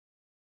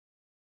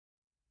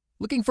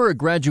Looking for a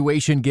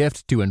graduation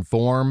gift to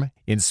inform,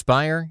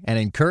 inspire, and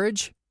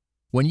encourage?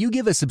 When you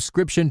give a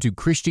subscription to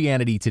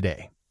Christianity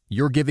Today,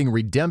 you're giving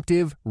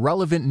redemptive,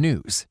 relevant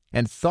news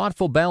and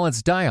thoughtful,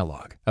 balanced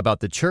dialogue about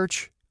the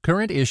church,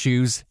 current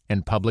issues,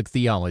 and public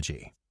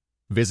theology.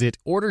 Visit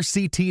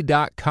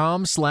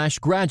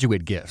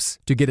orderct.com/graduate gifts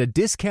to get a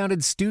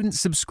discounted student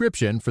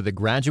subscription for the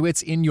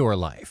graduates in your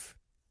life.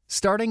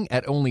 Starting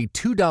at only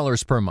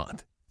 $2 per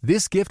month,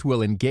 this gift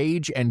will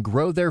engage and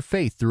grow their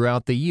faith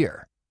throughout the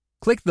year.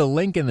 Click the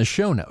link in the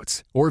show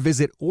notes or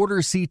visit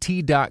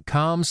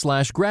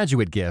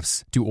orderct.com/graduate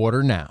gifts to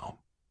order now.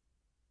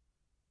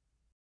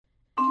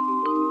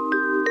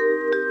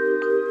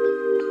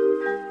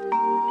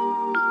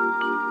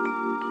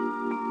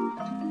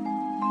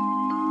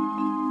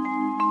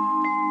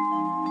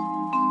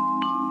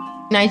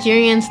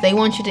 Nigerians, they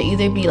want you to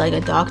either be like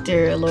a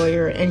doctor, a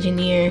lawyer, or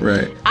engineer.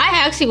 Right. I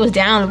actually was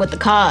down with the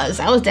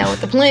cause. I was down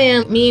with the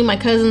plan. Me and my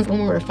cousins,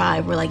 when we were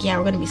 5, were like, yeah,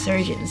 we're going to be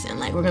surgeons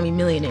and like we're going to be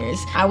millionaires.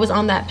 I was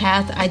on that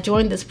path. I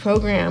joined this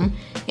program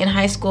in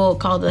high school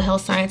called the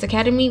Health Science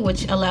Academy,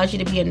 which allows you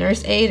to be a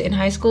nurse aide in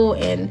high school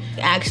and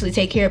actually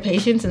take care of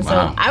patients. And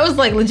so I was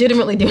like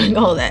legitimately doing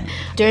all that.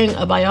 During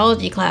a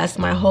biology class,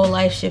 my whole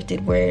life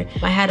shifted where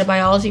I had a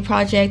biology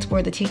project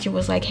where the teacher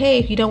was like, hey,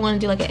 if you don't want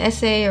to do like an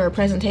essay or a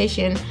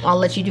presentation,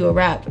 I'll let you do a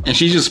rap. And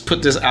she just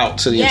put this out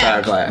to the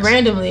entire class?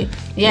 Randomly.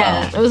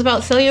 Yeah. Wow. It was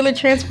about cellular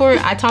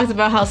transport. I talked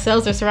about how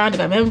cells are surrounded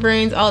by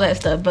membranes, all that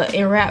stuff, but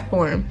in rap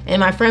form.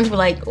 And my friends were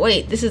like,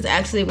 wait, this is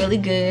actually really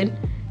good.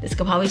 This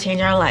could probably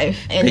change our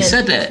life. And they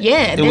said that?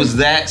 Yeah. It was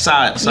that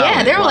solid.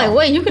 Yeah, they were like,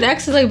 wait, you could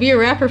actually like be a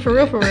rapper for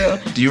real, for real.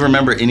 Do you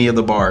remember any of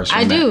the bars?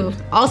 I do.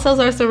 All cells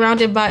are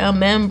surrounded by a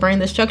membrane.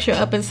 The structure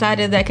up inside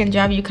it that can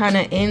drive you kind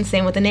of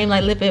insane. With a name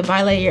like lipid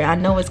bilayer, I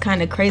know it's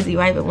kind of crazy,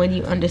 right? But when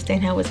you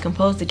understand how it's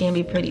composed, it can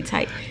be pretty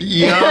tight.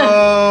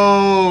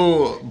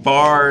 Yo,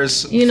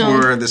 bars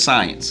for the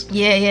science.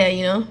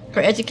 Yeah, for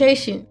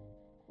education.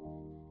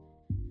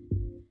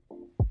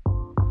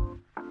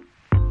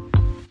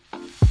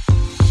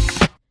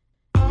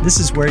 This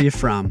is Where You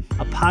From,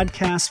 a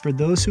podcast for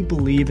those who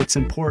believe it's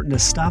important to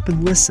stop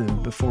and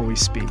listen before we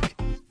speak.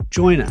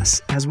 Join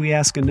us as we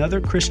ask another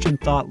Christian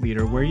thought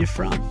leader where you're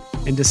from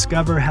and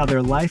discover how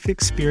their life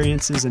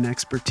experiences and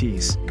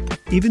expertise,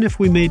 even if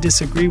we may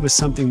disagree with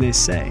something they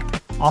say,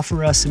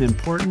 offer us an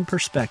important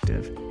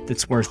perspective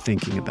that's worth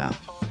thinking about.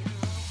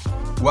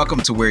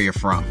 Welcome to Where You're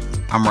From.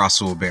 I'm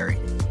Rasul Berry.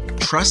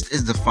 Trust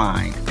is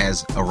defined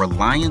as a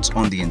reliance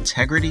on the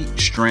integrity,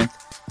 strength,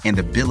 and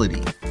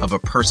ability of a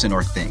person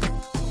or thing.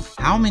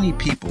 How many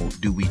people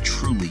do we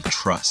truly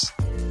trust?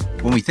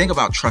 When we think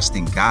about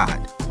trusting God,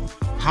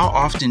 how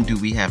often do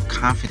we have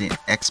confident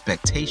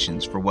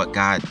expectations for what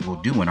God will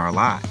do in our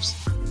lives?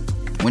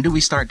 When do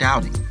we start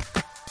doubting?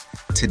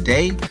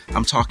 Today,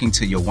 I'm talking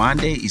to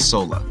Yewande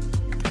Isola,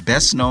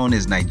 best known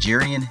as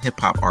Nigerian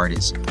hip-hop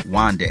artist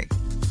Wande,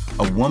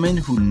 a woman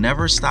who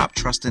never stopped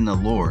trusting the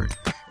Lord,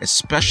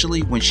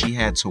 especially when she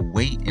had to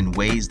wait in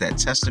ways that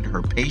tested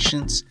her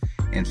patience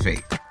and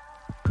faith.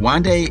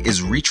 Wande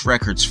is Reach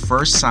Records'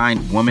 first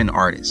signed woman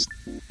artist,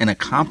 an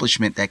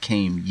accomplishment that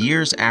came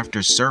years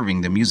after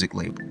serving the music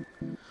label.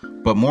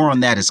 But more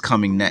on that is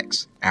coming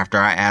next, after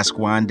I ask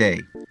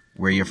Wande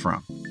where you're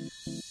from.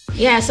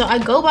 Yeah, so I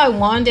go by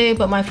Wande,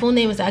 but my full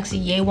name is actually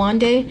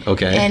Yewande.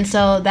 Okay. And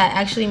so that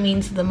actually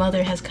means the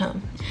mother has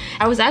come.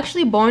 I was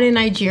actually born in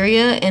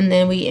Nigeria, and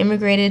then we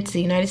immigrated to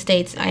the United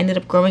States. I ended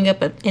up growing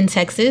up in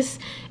Texas,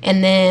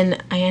 and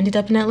then I ended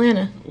up in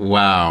Atlanta.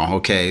 Wow.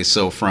 Okay.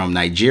 So from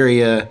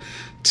Nigeria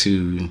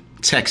to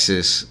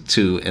Texas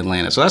to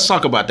Atlanta. So let's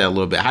talk about that a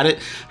little bit.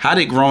 How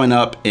did growing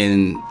up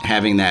and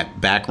having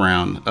that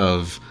background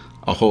of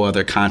a whole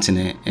other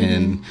continent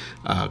and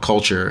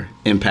culture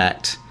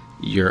impact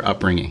your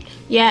upbringing?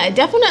 Yeah, it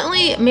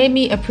definitely made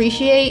me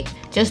appreciate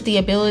just the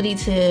ability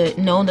to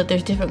know that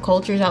there's different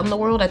cultures out in the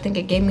world. I think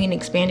it gave me an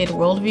expanded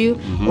worldview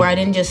where I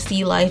didn't just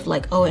see life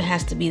like, oh, it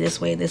has to be this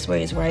way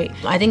is right.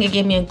 I think it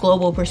gave me a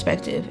global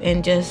perspective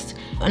and just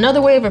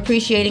another way of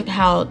appreciating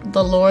how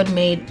the Lord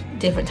made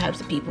different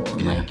types of people.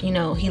 Like,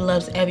 he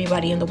loves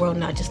everybody in the world,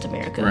 not just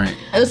America. Right.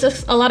 It was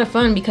just a lot of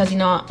fun because,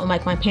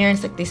 like my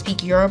parents, like they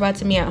speak Yoruba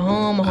to me at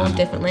home, a whole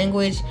different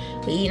language.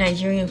 We eat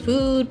Nigerian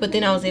food, but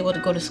then I was able to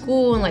go to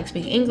school and like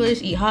speak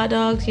English, eat hot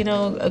dogs,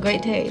 a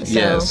great day.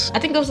 So I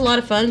think it was a lot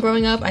of fun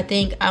growing up. I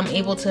think I'm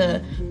able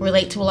to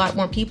relate to a lot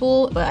more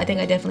people, but I think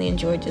I definitely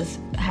enjoyed just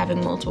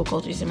having multiple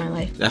cultures in my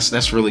life.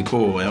 That's really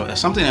cool.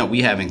 Something that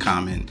we have in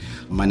common.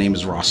 My name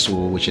is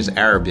Rasul, which is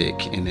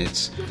Arabic, and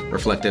it's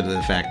reflective of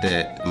the fact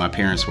that my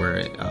parents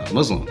were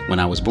Muslim when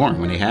I was born,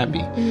 when they had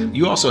me.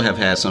 You also have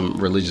had some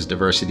religious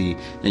diversity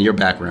in your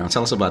background.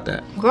 Tell us about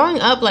that. Growing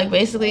up, like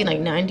basically like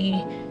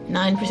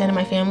 99% of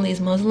my family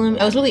is Muslim.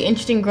 It was really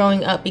interesting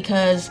growing up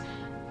because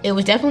it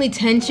was definitely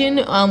tension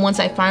once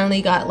I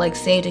finally got like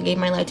saved and gave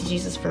my life to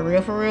Jesus for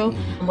real.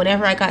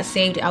 Whenever I got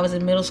saved, I was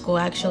in middle school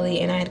actually,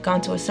 and I had gone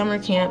to a summer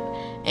camp,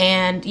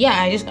 And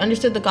yeah, I just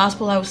understood the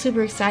gospel. I was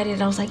super excited.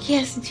 And I was like,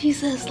 yes,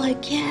 Jesus,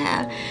 like,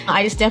 yeah.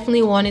 I just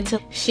definitely wanted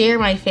to share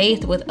my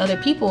faith with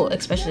other people,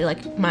 especially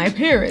like my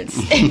parents.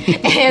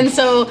 And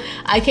so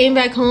I came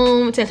back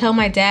home to tell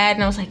my dad,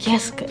 and I was like,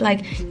 yes, like,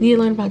 I need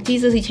to learn about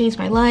Jesus. He changed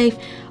my life.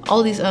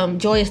 All these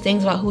joyous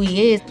things about who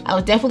he is. I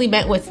was definitely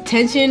met with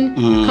tension,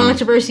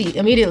 controversy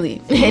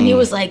immediately. And he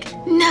was like,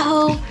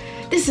 no,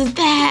 this is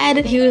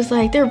bad. He was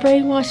like, they're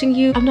brainwashing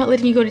you. I'm not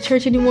letting you go to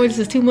church anymore. This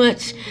is too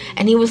much.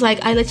 And he was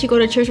like, I let you go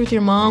to church with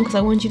your mom because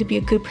I want you to be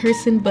a good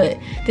person, but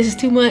this is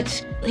too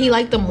much. He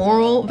liked the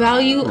moral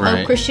value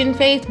of Christian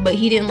faith, but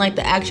he didn't like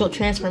the actual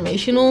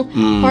transformational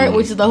part,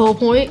 which is the whole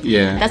point.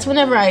 Yeah. That's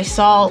whenever I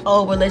saw,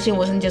 religion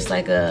wasn't just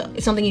like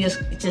something you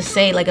just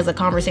say like as a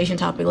conversation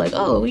topic, like,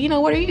 oh, you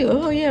know, what are you?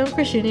 Oh, yeah, I'm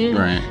Christian. Yeah.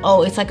 Right.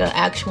 Oh, it's like an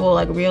actual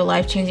like real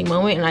life changing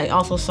moment. And I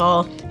also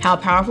saw how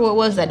powerful it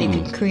was that it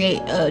could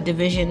create a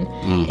division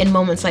in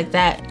moments like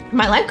that.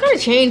 My life kind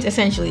of changed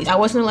essentially. I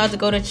wasn't allowed to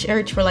go to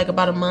church for like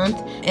about a month.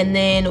 And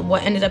then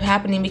what ended up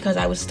happening, because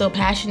I was still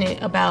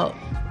passionate about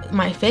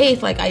my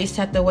faith, like I used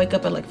to have to wake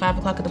up at like 5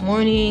 o'clock in the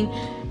morning,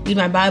 read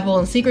my Bible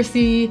in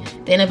secrecy.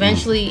 Then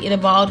eventually it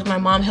evolved with my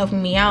mom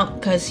helping me out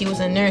because she was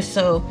a nurse,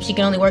 so she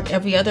can only work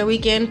every other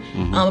weekend.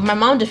 But my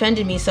mom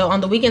defended me, so on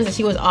the weekends that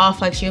she was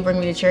off, like she would bring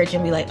me to church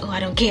and be like, oh, I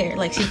don't care,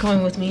 like she's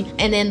coming with me.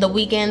 And then the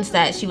weekends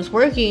that she was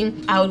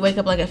working, I would wake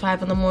up like at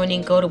 5 in the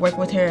morning, go to work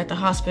with her at the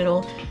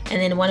hospital.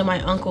 And then one of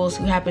my uncles,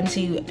 who happened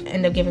to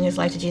end up giving his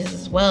life to Jesus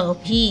as well,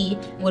 he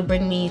would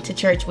bring me to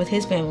church with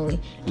his family.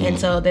 And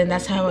so then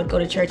that's how I would go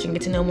to church and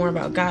get to know more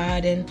about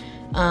God and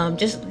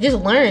just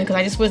learn, because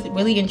I just was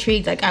really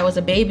intrigued. Like I was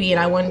a baby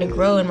and I wanted to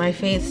grow in my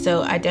faith,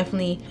 so I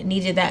definitely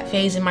needed that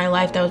phase in my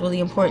life that was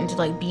really important to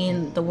like be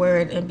in the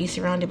Word and be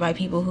surrounded by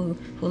people who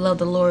love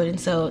the Lord. And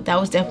so that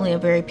was definitely a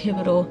very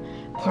pivotal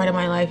part of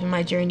my life and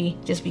my journey,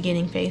 just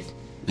beginning faith.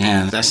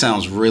 Man, that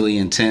sounds really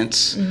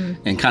intense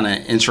and kind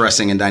of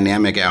interesting and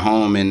dynamic at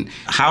home. And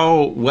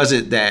how was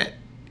it that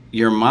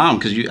your mom,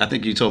 because I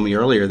think you told me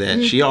earlier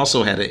that she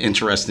also had an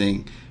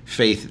interesting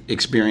faith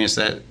experience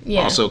that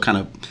also kind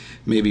of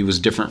maybe was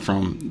different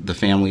from the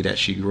family that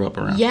she grew up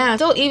around? Yeah,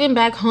 so even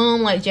back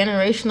home, like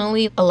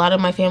generationally, a lot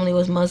of my family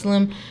was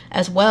Muslim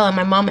as well. And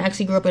my mom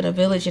actually grew up in a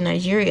village in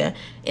Nigeria.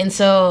 And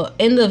so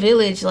in the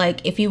village,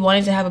 like if you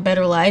wanted to have a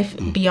better life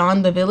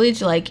beyond the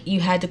village, like you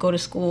had to go to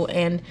school.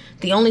 And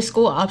the only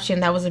school option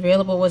that was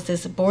available was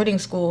this boarding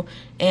school.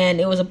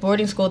 And it was a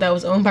boarding school that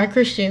was owned by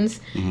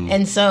Christians.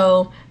 And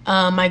so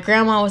my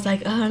grandma was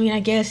like, oh, I mean, I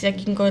guess like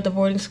you can go to the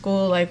boarding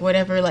school, like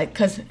whatever, like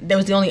because that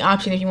was the only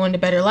option if you wanted a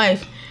better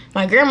life.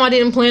 My grandma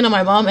didn't plan on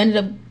my mom ended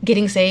up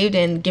getting saved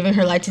and giving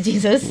her life to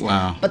Jesus.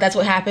 Wow. But that's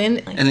what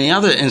happened. And the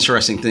other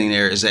interesting thing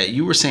there is that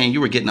you were saying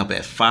you were getting up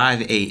at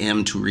 5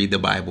 a.m. to read the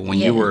Bible when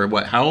you were,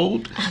 what, how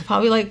old?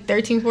 Probably like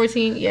 13,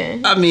 14, yeah.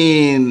 I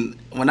mean,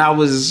 when I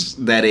was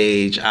that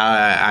age,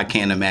 I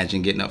can't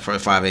imagine getting up for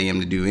 5 a.m.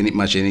 to do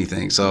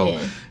anything. So,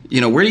 you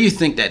know, where do you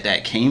think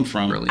that came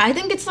from, really? I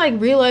think it's like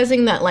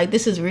realizing that, like,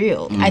 this is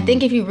real. I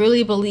think if you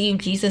really believe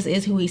Jesus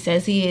is who he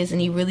says he is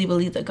and you really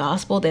believe the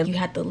gospel, then you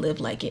have to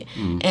live like it.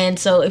 And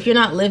so if you're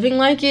not living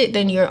like it,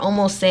 then you're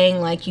almost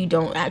saying, like, you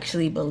don't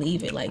actually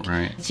believe it. Like,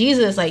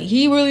 Jesus, like,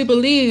 he really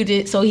believed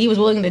it, so he was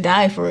willing to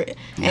die for it.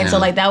 And so,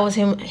 like, that was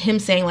him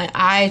saying, like,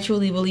 I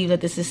truly believe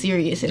that this is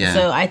serious. And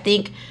so I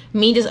think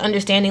me just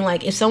understanding,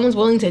 like, if someone's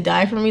willing to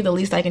die for me, the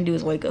least I can do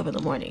is wake up in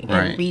the morning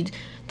and read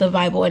the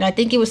Bible. And I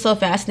think it was so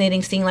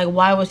fascinating seeing, like,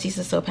 why was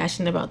Jesus so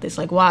passionate about this?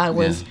 Like, why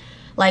was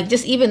like,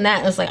 just even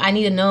that, it's like, I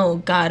need to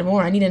know God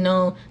more. I need to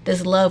know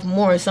this love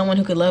more. Someone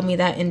who could love me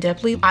that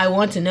in-depthly, I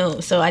want to know.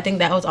 So I think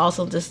that was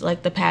also just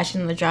like the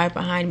passion and the drive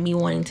behind me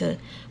wanting to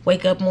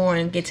wake up more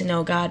and get to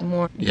know God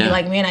more. Be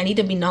like, man, I need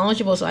to be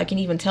knowledgeable so I can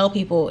even tell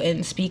people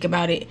and speak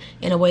about it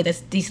in a way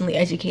that's decently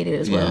educated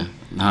as well.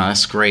 No,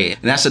 that's great.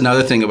 And that's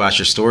another thing about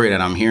your story that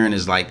I'm hearing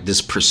is like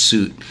this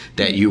pursuit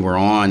that you were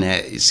on,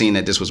 seeing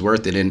that this was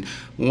worth it. And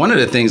one of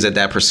the things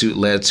that pursuit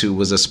led to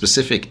was a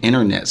specific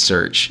internet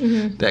search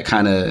that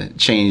kind of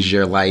changed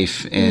your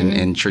life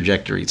and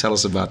trajectory. Tell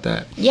us about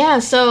that. Yeah,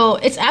 so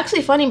it's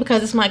actually funny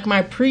because it's like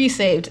my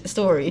pre-saved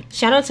story.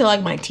 Shout out to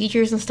like my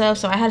teachers and stuff.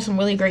 So I had some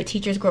really great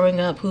teachers growing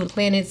up who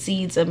planted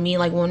seeds of me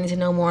like wanting to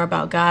know more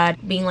about God,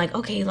 being like,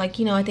 okay, like,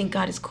 you know, I think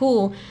God is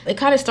cool. It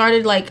kind of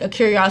started like a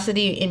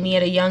curiosity in me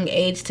at a young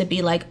age to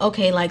be like,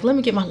 okay, like, let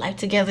me get my life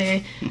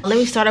together. Let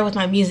me start out with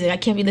my music. I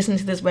can't be listening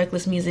to this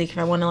reckless music if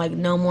I want to like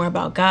know more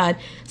about God.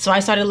 So I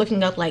started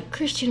looking up like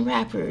Christian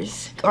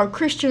rappers or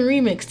Christian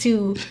remix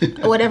to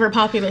whatever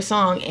popular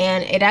song.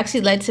 And it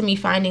actually led to me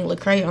finding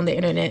Lecrae on the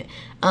internet.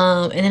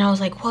 And then I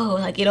was like, whoa,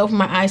 like it opened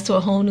my eyes to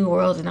a whole new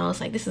world. And I was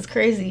like, this is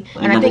crazy.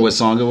 You remember what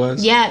song it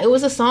was? Yeah, it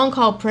was a song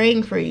called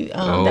Praying For You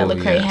that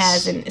Lecrae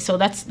has. And so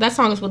that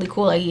song is really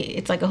cool. Like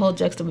it's like a whole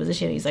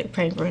juxtaposition. He's like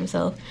praying for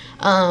himself.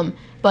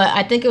 But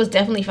I think it was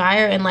definitely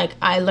fire. And like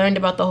I learned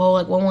about the whole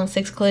like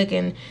 116 clique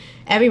and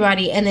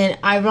everybody. And then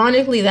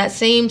ironically, that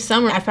same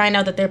summer, I find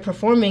out that they're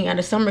performing at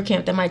a summer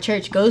camp that my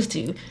church goes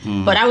to.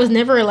 But I was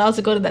never allowed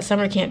to go to that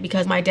summer camp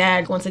because my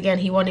dad, once again,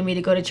 he wanted me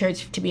to go to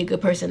church to be a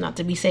good person, not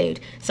to be saved.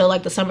 So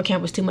like the summer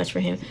camp was too much for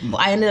him.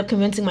 I ended up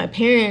convincing my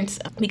parents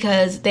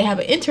because they have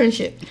an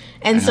internship.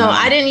 And so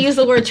I didn't use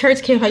the word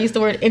church camp, I used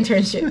the word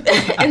internship.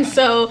 And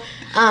so,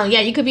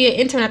 you could be an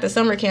intern at the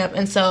summer camp.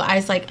 And so I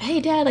was like, hey,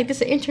 Dad, like,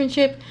 this is an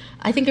internship.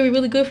 I think it'd be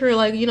really good for,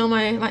 like, you know,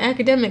 my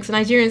academics.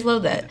 Nigerians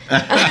love that.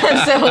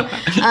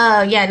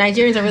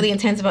 Nigerians are really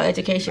intense about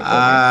education.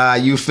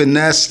 You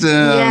finessed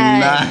them. Yeah.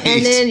 Nice.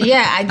 And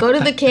then, I go to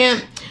the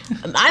camp.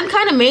 I'm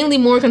kind of mainly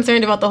more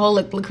concerned about the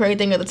whole Lecrae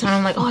thing at the time.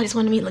 I'm like, I just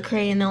want to meet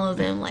Lecrae and all of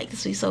them. Like,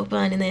 this would be so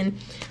fun.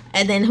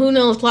 And then who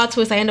knows, plot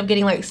twist, I end up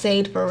getting like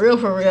saved for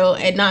real,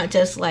 and not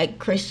just like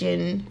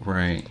Christian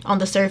on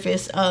the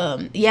surface.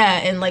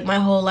 And like my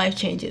whole life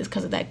changes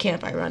because of that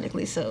camp,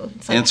 ironically. So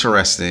it's like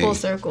interesting. Full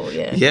circle,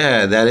 yeah.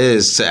 Yeah, that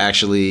is to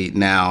actually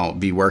now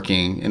be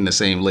working in the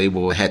same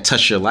label had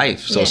touched your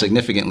life so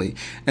significantly.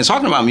 And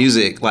talking about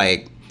music,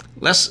 like,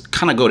 let's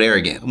kind of go there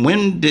again.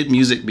 When did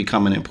music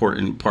become an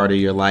important part of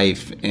your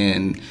life,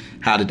 and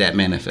how did that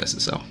manifest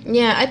itself?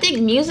 Yeah, I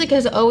think music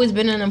has always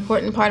been an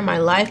important part of my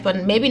life,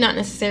 but maybe not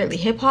necessarily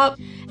hip-hop.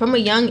 From a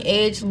young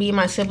age, me and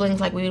my siblings,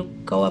 like, we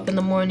would go up in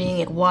the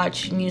morning and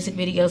watch music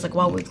videos, like,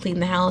 while we clean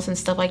the house and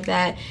stuff like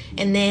that.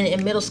 And then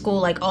in middle school,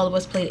 like, all of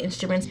us played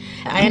instruments.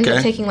 I ended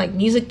up taking, like,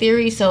 music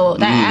theory, so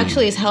that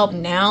actually has helped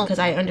now because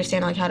I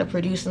understand, like, how to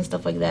produce and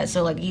stuff like that.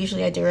 So, like,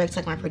 usually I direct,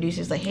 like, my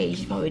producers, like, hey, you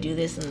should probably do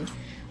this and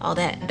all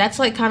that. That's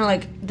like kind of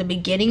like the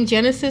beginning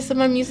genesis of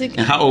my music.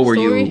 And how old were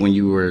you when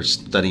you were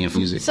studying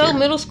music? So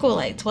middle school,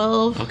 like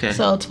 12. Okay.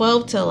 So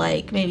 12 to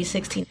like maybe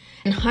 16.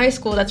 In high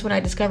school, that's when I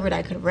discovered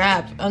I could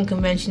rap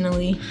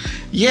unconventionally.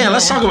 Yeah,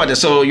 let's talk about this.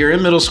 So you're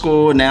in middle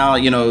school now,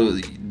 you know,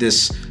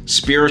 this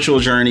spiritual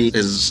journey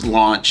is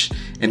launched,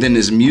 and then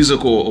this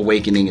musical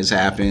awakening has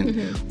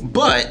happened.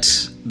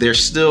 But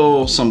there's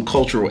still some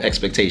cultural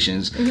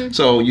expectations.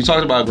 So you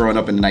talked about growing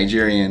up in a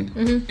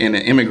Nigerian, in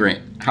an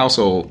immigrant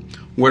household.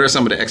 What are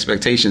some of the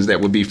expectations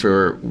that would be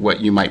for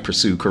what you might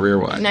pursue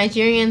career-wise?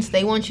 Nigerians,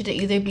 they want you to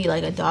either be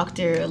like a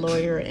doctor, a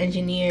lawyer, an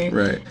engineer.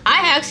 Right.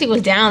 I actually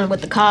was down with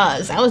the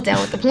cause. I was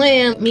down with the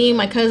plan. Me and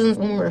my cousins,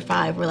 when we were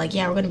 5, were like,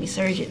 we're going to be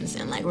surgeons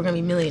and like we're going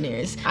to be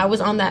millionaires. I was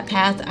on that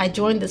path. I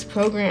joined this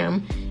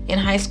program in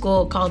high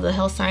school called the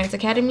Health Science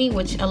Academy,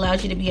 which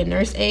allows you to be a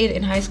nurse aide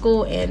in high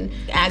school and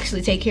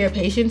actually take care of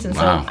patients. And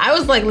so I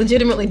was like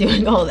legitimately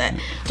doing all that.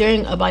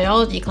 During a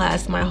biology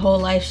class, my whole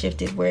life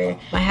shifted where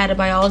I had a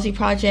biology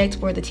project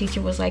where the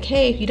teacher was like,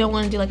 hey, if you don't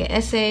want to do like an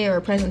essay or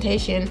a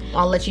presentation,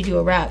 I'll let you do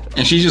a rap.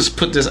 And she just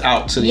put this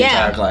out to the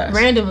entire class?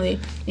 Randomly.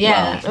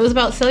 Yeah, It was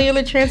about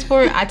cellular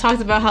transport. I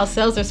talked about how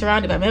cells are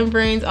surrounded by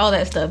membranes, all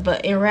that stuff,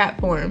 but in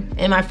rap form.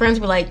 And my friends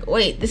were like,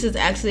 wait, this is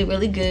actually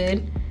really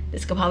good.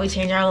 This could probably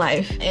change our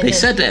life. And they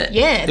said that?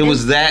 Yeah. It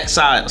was that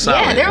solid?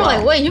 Yeah, they were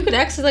like, wait, you could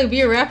actually like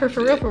be a rapper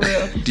for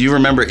real. Do you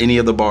remember any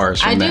of the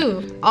bars from that? I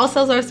do. All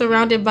cells are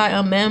surrounded by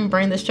a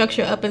membrane. The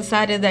structure up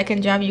inside it that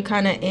can drive you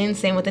kind of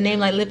insane. With a name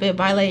like lipid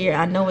bilayer,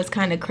 I know it's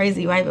kind of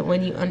crazy, right? But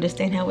when you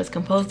understand how it's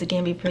composed, it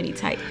can be pretty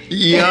tight.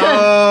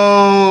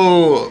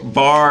 Yo!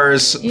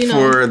 Bars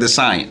for the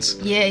science.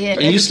 Yeah.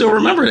 And you still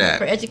remember that?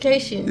 For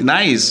education.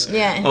 Nice.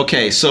 Yeah.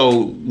 Okay,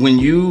 so when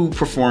you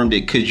performed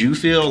it, could you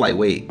feel like,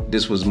 wait,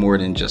 this was more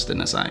than just an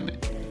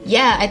assignment?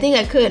 Yeah, I think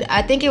I could.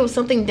 I think it was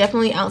something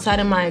definitely outside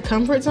of my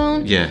comfort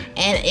zone. Yeah.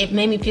 And it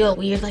made me feel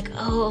weird, like,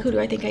 oh, who do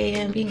I think I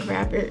am being a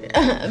rapper?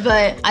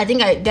 But I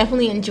think I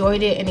definitely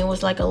enjoyed it, and it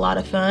was like a lot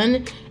of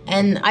fun.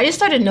 And I just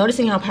started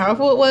noticing how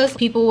powerful it was.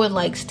 People would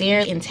like stare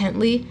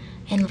intently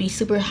and be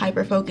super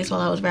hyper focused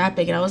while I was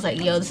rapping, and I was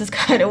like, yo, this is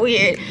kind of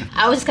weird.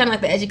 I was kind of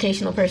like the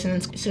educational person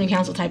in student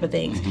council type of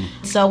things.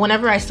 So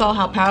whenever I saw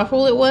how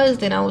powerful it was,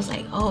 then I was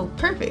like, oh,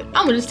 perfect.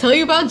 I'm gonna just tell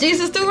you about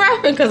Jesus through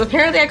rapping, because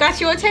apparently I got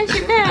your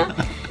attention now.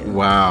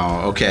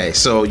 Wow. Okay,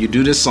 so you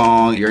do this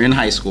song, you're in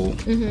high school.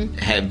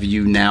 Have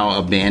you now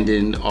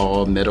abandoned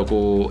all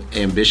medical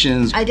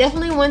ambitions? I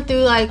definitely went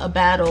through like a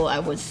battle, I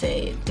would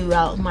say,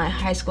 throughout my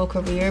high school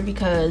career,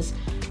 because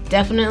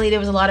definitely there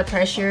was a lot of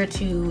pressure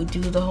to do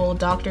the whole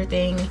doctor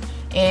thing,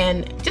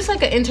 and just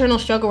like an internal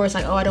struggle where it's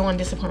like, oh, I don't want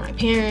to disappoint my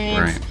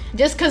parents. Right.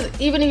 Just because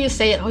even if you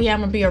say it, oh yeah, I'm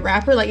gonna be a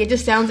rapper, like it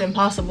just sounds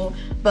impossible.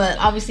 But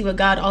obviously with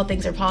God, all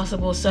things are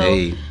possible.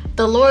 So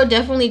the Lord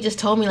definitely just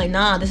told me like,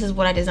 nah, this is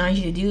what I designed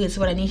you to do. This is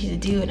what I need you to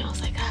do. And I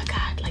was like, oh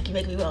God, like you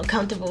make me real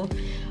uncomfortable.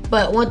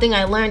 But one thing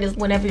I learned is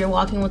whenever you're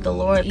walking with the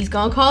Lord, He's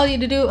gonna call you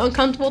to do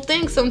uncomfortable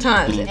things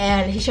sometimes.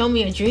 And He showed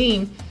me a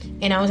dream.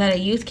 And I was at a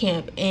youth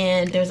camp,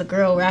 and there was a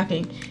girl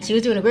rapping. She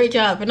was doing a great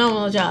job,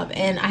 phenomenal job.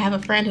 And I have a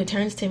friend who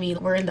turns to me.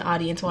 We're in the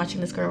audience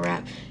watching this girl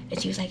rap.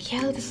 And she was like,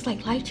 yo, this is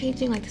like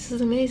life-changing. Like, this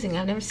is amazing.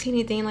 I've never seen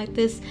anything like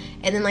this.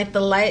 And then like the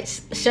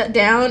lights shut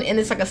down, and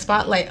it's like a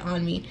spotlight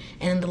on me.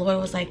 And then the Lord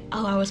was like,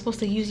 oh, I was supposed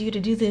to use you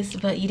to do this,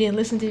 but you didn't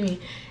listen to me.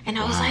 And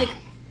I was like,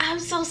 I'm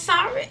so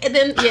sorry. And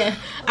then,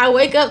 I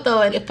wake up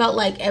though, and it felt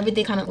like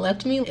everything kind of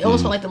left me. It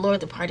almost felt like the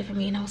Lord departed from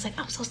me. And I was like,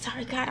 I'm so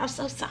sorry, God. I'm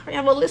so sorry.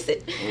 I'm going to listen.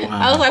 Wow.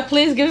 I was like,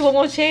 please give me one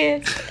more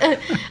chance.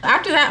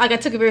 After that, like, I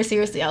took it very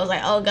seriously. I was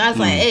like, oh, God's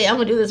like, hey, I'm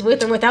going to do this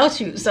with or without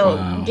you.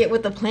 So get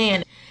with the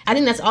plan. I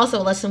think that's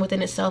also a lesson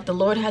within itself. The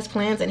Lord has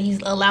plans, and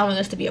he's allowing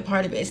us to be a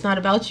part of it. It's not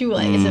about you.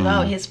 Like, it's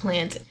about his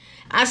plans.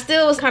 I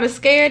still was kind of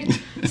scared,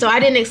 so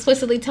I didn't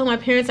explicitly tell my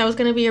parents I was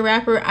going to be a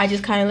rapper. I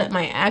just kind of let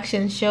my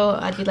actions show.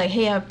 I'd be like,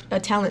 hey, I have a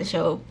talent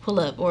show, pull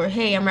up. Or,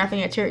 hey, I'm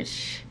rapping at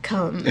church,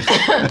 come.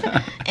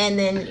 And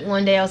then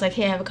one day I was like,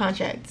 hey, I have a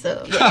contract.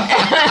 So,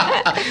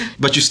 yeah.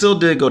 But you still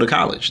did go to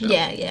college, though.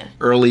 Yeah.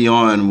 Early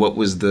on, what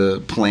was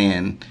the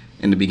plan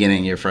in the beginning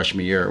of your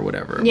freshman year or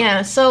whatever?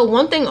 Yeah, so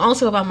one thing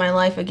also about my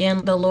life,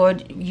 again, the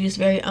Lord used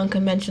very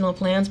unconventional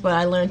plans, but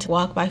I learned to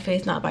walk by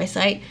faith, not by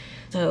sight.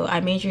 So I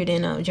majored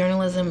in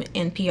journalism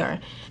and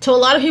PR. To a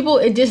lot of people,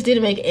 it just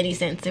didn't make any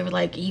sense. They were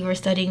like, you were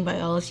studying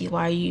biology,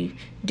 why are you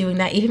doing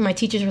that? Even my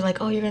teachers were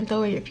like, oh, you're going to throw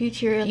away your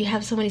future. You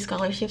have so many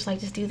scholarships, like,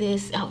 just do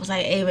this. I was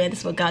like, hey, man, this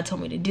is what God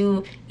told me to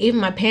do.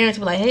 Even my parents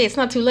were like, hey, it's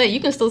not too late. You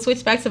can still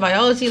switch back to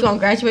biology. You're going to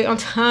graduate on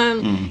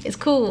time. It's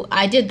cool.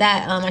 I did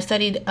that. I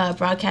studied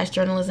broadcast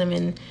journalism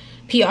and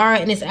PR,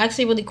 and it's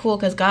actually really cool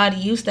because God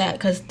used that,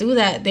 because through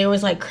that there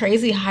was like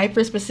crazy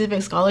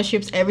hyper-specific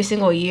scholarships every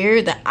single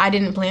year that I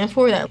didn't plan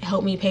for that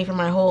helped me pay for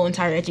my whole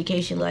entire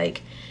education.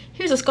 Like,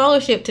 here's a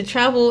scholarship to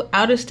travel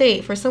out of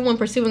state for someone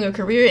pursuing a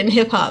career in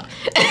hip-hop.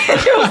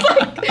 It was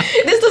like,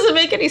 this doesn't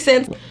make any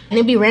sense. And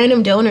it'd be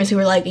random donors who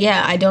were like,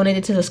 yeah, I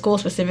donated to the school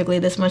specifically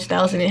this much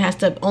thousand. It has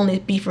to only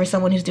be for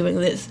someone who's doing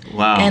this.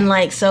 Wow. And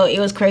like, so it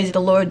was crazy. The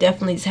Lord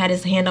definitely just had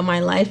his hand on my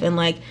life, and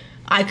like,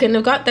 I couldn't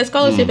have got that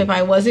scholarship if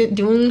I wasn't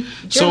doing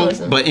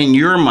journalism. So, but in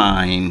your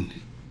mind,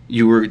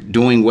 you were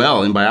doing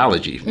well in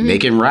biology,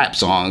 making rap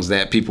songs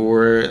that people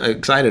were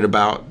excited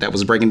about, that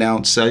was breaking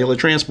down cellular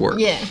transport.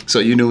 Yeah. So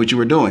you knew what you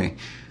were doing.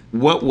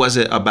 What was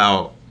it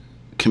about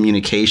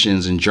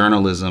communications and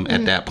journalism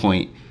at that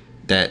point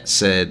that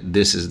said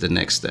this is the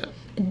next step?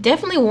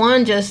 Definitely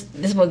one, just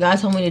this is what God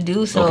told me to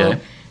do. So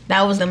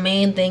that was the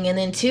main thing. And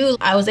then two,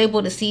 I was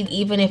able to see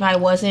even if I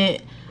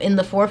wasn't in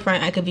the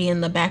forefront, I could be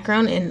in the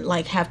background and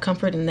like have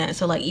comfort in that.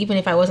 So like, even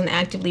if I wasn't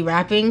actively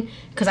rapping,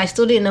 because I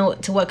still didn't know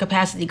to what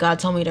capacity God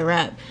told me to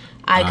rap,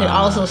 I could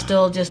also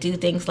still just do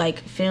things like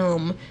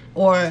film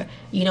or,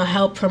 you know,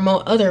 help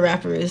promote other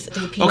rappers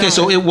through PR. Okay,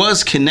 so it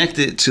was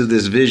connected to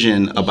this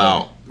vision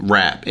about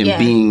rap and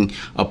being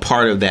a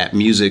part of that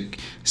music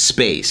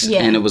space.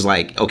 And it was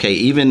like, okay,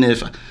 even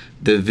if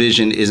the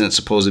vision isn't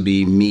supposed to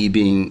be me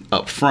being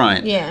up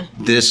front,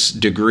 this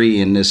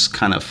degree and this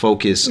kind of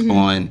focus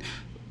on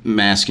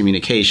mass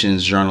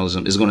communications,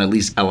 journalism is going to at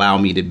least allow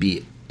me to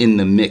be in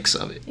the mix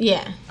of it.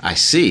 Yeah. I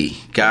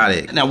see. Got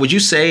it. Now, would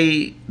you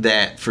say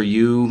that for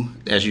you,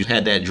 as you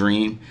had that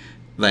dream,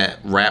 that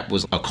rap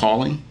was a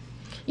calling?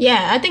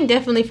 Yeah, I think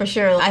definitely for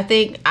sure. I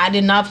think I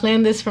did not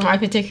plan this for my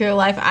particular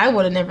life. I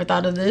would have never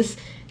thought of this.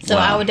 So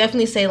I would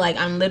definitely say, like,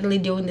 I'm literally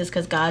doing this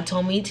because God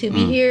told me to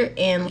be here,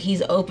 and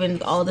he's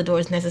opened all the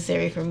doors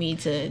necessary for me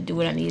to do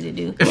what I need to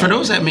do. And for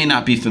those that may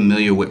not be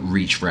familiar with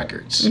Reach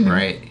Records,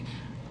 right?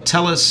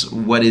 Tell us,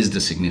 what is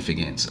the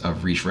significance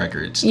of Reach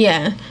Records?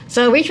 Yeah.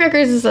 So Reach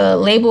Records is a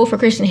label for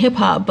Christian hip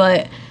hop,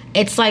 but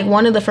it's like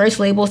one of the first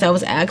labels that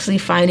was actually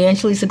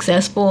financially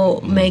successful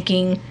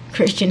making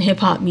Christian hip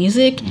hop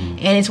music.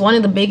 And it's one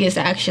of the biggest,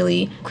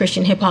 actually,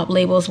 Christian hip hop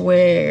labels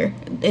where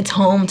it's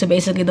home to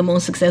basically the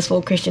most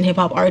successful Christian hip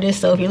hop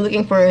artists. So if you're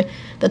looking for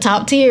the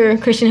top tier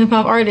Christian hip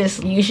hop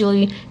artists,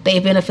 usually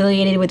they've been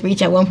affiliated with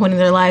Reach at one point in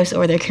their lives,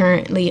 or they're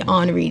currently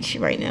on Reach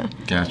right now.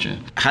 Gotcha.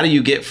 How do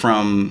you get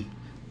from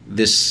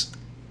this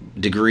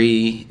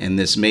degree and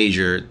this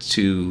major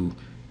to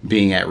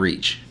being at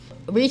Reach?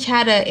 Reach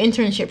had an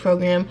internship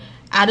program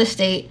out of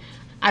state.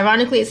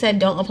 Ironically, it said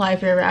don't apply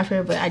if you're a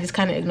rapper, but I just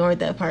kind of ignored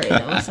that part. And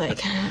I was like,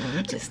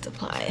 just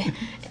apply.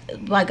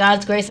 By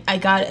God's grace, I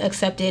got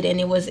accepted, and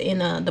it was in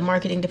the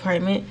marketing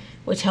department,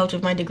 which helped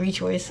with my degree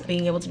choice,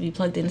 being able to be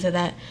plugged into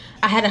that.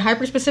 I had a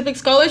hyper-specific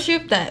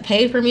scholarship that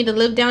paid for me to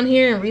live down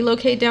here and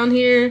relocate down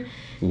here.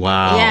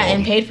 Wow. Yeah,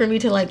 and paid for me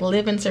to like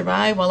live and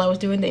survive while I was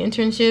doing the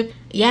internship.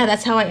 Yeah,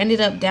 that's how I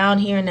ended up down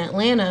here in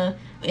Atlanta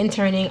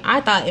interning. I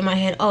thought in my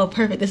head, oh,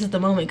 perfect, this is the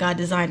moment God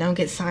designed. I'll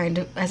get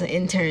signed as an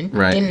intern.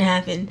 Right. Didn't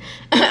happen.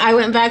 I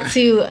went back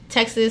to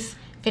Texas,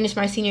 finished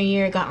my senior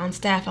year, got on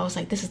staff. I was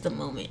like, this is the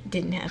moment.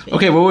 Didn't happen.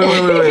 Okay,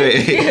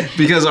 wait.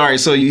 Because, all right,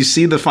 so you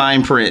see the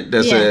fine print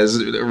that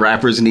says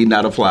rappers need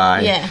not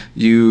apply. Yeah.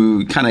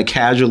 You kind of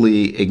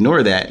casually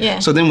ignore that. Yeah.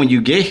 So then when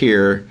you get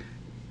here,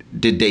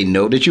 did they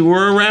know that you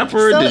were a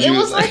rapper? So it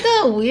was like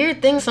a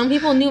weird thing. Some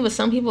people knew, but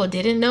some people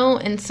didn't know.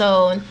 And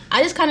so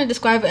I just kind of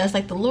describe it as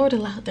like the Lord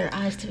allowed their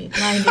eyes to be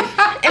blinded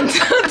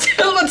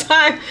until the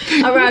time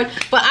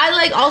arrived. But I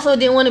like also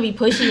didn't want to be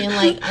pushy and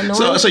like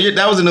annoying. So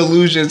that was an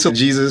allusion to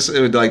Jesus,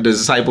 like the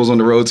disciples on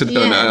the road to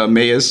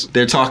Emmaus.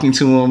 They're talking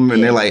to him,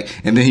 and they're like,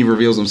 and then he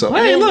reveals himself.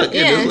 Hey, look!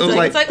 It was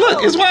like,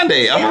 look, it's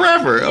Wande. I'm a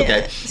rapper.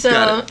 Okay,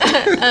 So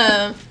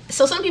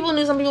So some people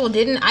knew, some people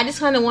didn't. I just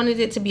kind of wanted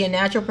it to be a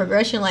natural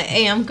progression. Like,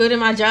 hey, I'm good at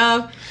my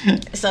job,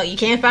 so you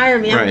can't fire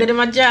me. I'm good at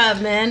my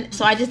job, man.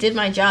 So I just did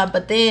my job.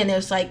 But then it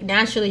was like,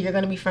 naturally, you're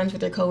going to be friends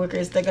with your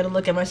coworkers. They're going to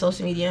look at my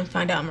social media and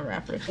find out I'm a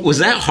rapper. Was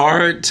that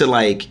hard to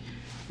like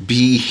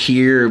be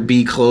here,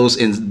 be close,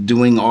 and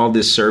doing all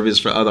this service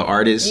for other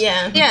artists?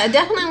 Yeah, it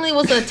definitely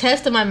was a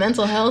test of my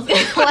mental health.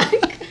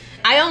 Like,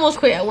 I almost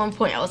quit at one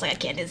point. I was like, I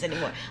can't do this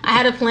anymore. I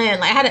had a plan.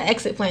 Like, I had an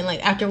exit plan.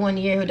 Like, after 1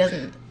 year, if it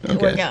doesn't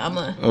work out, I'm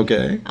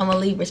gonna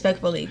leave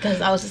respectfully,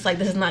 because I was just like,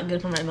 this is not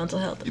good for my mental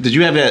health. Did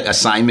you have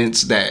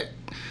assignments that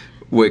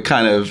would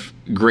kind of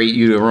grate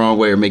you the wrong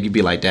way or make you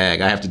be like,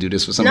 dag, I have to do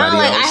this for somebody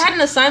else? I had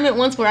an assignment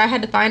once where I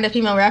had to find a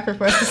female rapper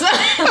for us to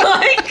sign.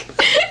 Like,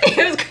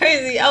 it was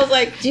crazy. I was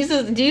like,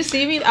 Jesus, do you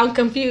see me? I'm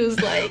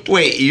confused. Like,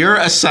 wait, your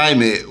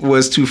assignment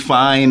was to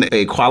find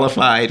a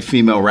qualified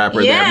female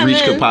rapper that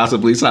Reach could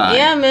possibly sign?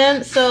 Yeah,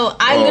 man. So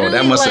I literally,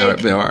 that must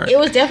have been hard. It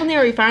was definitely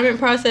a refinement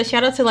process.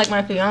 Shout out to like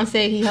my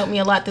fiance. He helped me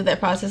a lot through that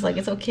process. Like,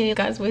 it's okay,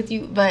 God's with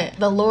you. But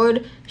the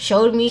Lord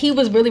showed me, he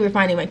was really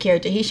refining my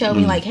character. He showed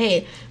me like,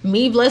 hey,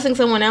 me blessing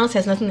someone else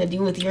has nothing to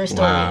do with your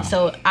story. Wow.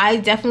 So I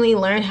definitely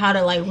learned how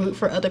to like root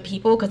for other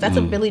people, because that's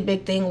a really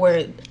big thing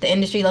where the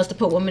industry loves to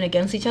put women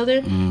against each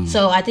other.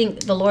 So I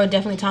think the Lord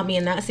definitely taught me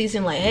in that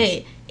season, like,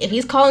 hey, if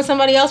he's calling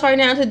somebody else right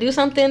now to do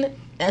something,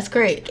 that's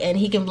great, and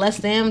he can bless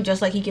them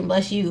just like he can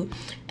bless you.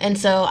 And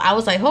so I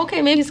was like,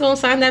 okay, maybe he's gonna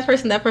sign that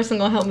person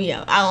gonna help me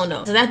out. I don't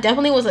know. So that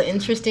definitely was an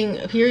interesting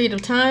period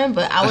of time,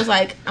 but I was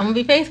like, I'm gonna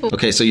be faithful.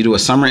 Okay, so you do a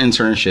summer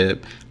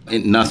internship,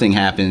 and nothing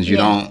happens. You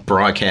don't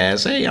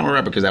broadcast, hey, I'm a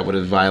rapper, because that would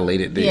have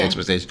violated the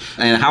expectation.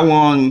 And how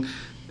long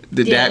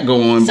did that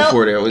go on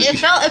before there was? It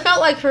felt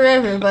like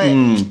forever, but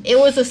it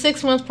was a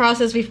 6-month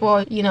process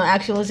before,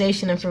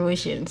 actualization and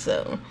fruition.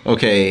 So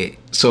okay,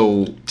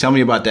 so tell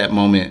me about that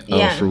moment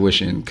of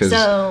fruition, because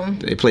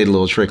they played a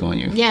little trick on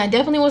you. Yeah, it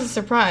definitely was a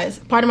surprise.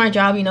 Part of my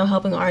job,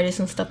 helping artists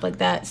and stuff like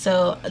that.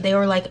 So they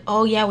were like,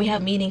 oh yeah, we have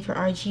a meeting for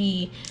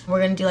RG.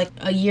 We're gonna do like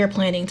a year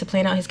planning to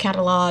plan out his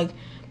catalog,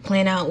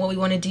 plan out what we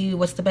want to do,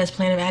 what's the best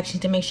plan of action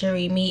to make sure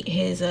we meet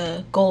his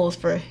goals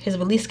for his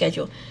release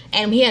schedule.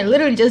 And he had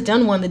literally just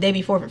done one the day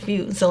before for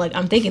Fuse, so like,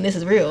 I'm thinking this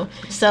is real.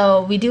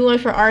 So we do one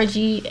for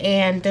RG,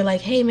 and they're like,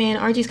 hey man,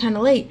 RG's kind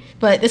of late.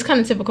 But it's kind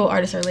of typical,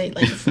 artists are late,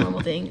 like it's a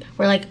normal thing.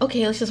 We're like,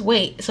 okay, let's just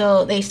wait.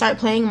 So they start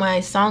playing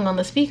my song on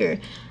the speaker.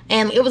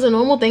 And it was a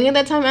normal thing at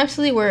that time,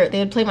 actually, where they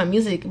would play my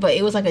music, but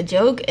it was like a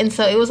joke. And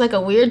so it was like a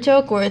weird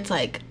joke where it's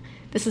like,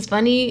 this is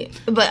funny,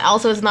 but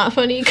also it's not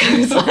funny,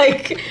 because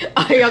like,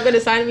 are y'all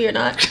gonna sign me or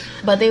not?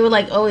 But they would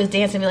like always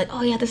dance and be like,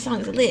 oh yeah, this song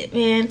is lit,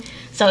 man.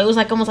 So it was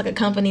like almost like a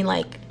company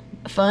like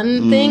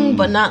fun thing,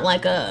 but not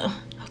like a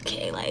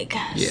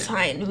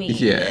sign me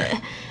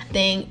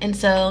thing. And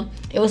so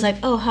it was like,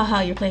 oh, haha,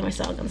 you're playing my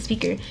song on the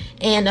speaker.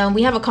 And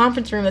we have a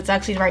conference room that's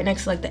actually right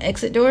next to like the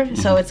exit door,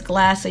 so it's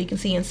glass, so you can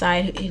see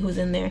inside who's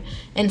in there.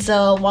 And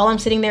so while I'm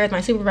sitting there with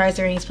my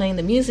supervisor and he's playing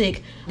the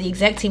music, the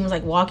exec team was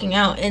like walking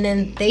out, and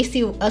then they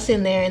see us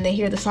in there and they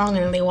hear the song,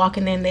 and then they walk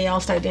in there and they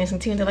all start dancing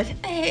too, and they're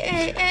like,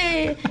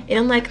 hey, and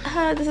I'm like,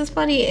 this is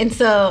funny. And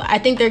so I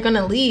think they're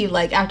gonna leave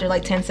like after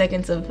like 10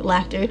 seconds of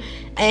laughter,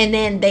 and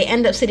then they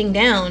end up sitting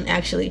down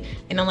actually,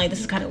 and I'm like, this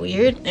is kind of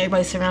weird,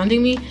 everybody's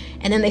surrounding me.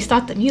 And then they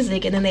stop the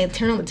music, and then they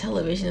turn on the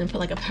television and put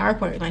like a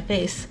PowerPoint in my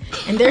face,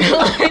 and they're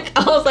like,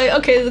 I was like,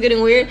 okay, this is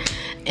getting weird.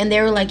 And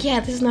they were like, yeah,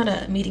 this is not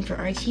a meeting for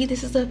RG,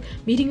 this is a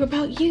meeting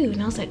about you.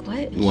 And I was like,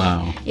 what?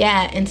 Wow.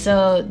 Yeah. And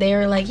so they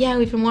were like, yeah,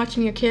 we've been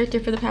watching your character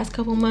for the past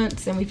couple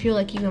months, and we feel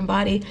like you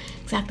embody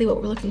exactly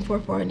what we're looking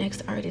for our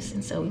next artist,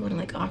 and so we want to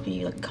like offer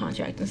you like a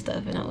contract and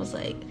stuff. And I was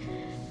like,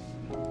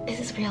 is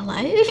this real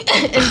life?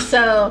 And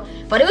so,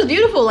 but it was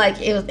beautiful.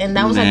 Like it was, and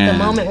that was like the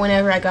moment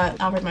whenever I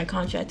got offered my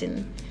contract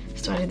and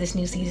started this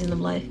new season of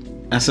life.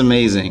 That's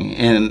amazing.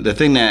 And the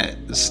thing that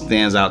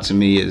stands out to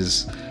me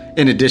is,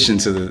 in addition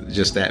to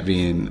just that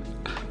being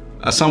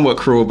a somewhat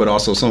cruel but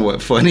also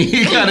somewhat funny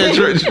kind of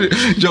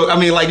joke. I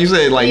mean, like you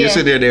said, like you're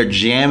sitting there, they're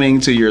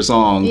jamming to your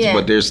songs,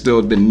 but there's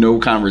still been no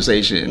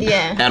conversation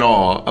at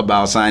all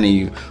about signing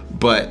you.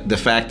 But the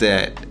fact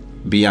that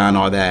beyond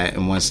all that,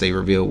 and once they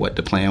revealed what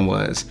the plan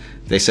was,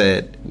 they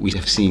said, we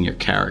have seen your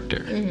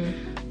character.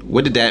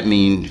 What did that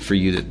mean for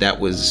you,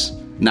 that was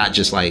not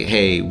just like,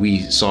 hey, we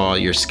saw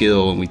your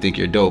skill and we think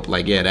you're dope?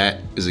 Like, yeah,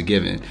 that is a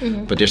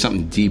given. But there's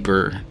something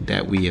deeper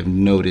that we have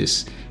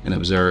noticed and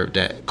observed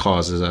that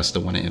causes us to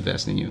want to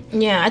invest in you.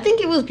 Yeah, I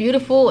think it was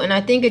beautiful, and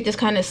I think it just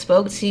kind of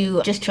spoke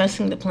to just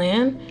trusting the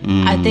plan.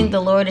 I think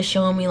the Lord is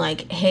showing me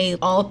like, hey,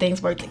 all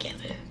things work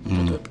together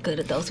for the good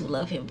of those who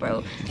love him,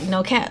 bro.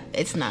 No cap.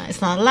 It's not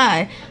a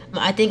lie.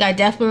 I think I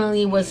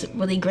definitely was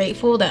really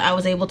grateful that I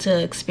was able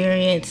to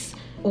experience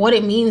what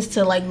it means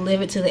to like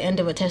live it to the end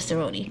of a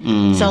testimony.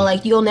 So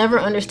like, you'll never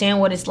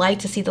understand what it's like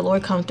to see the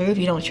Lord come through if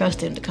you don't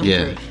trust him to come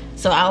through.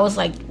 So I was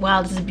like,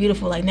 wow, this is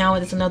beautiful. Like, now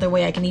it's another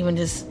way I can even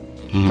just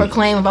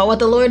proclaim about what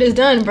the Lord has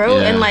done, bro.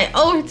 And like,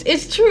 oh,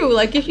 it's true.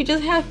 Like, if you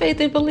just have faith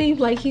and believe,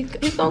 like he's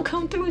gonna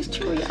come through. It's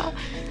true, y'all.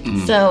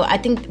 So I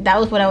think that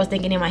was what I was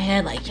thinking in my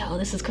head, like, yo,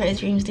 this is crazy.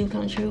 Dreams do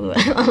come true.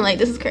 I'm like,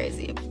 this is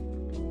crazy.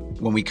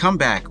 When we come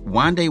back,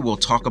 Wande will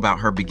talk about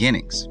her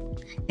beginnings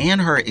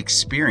and her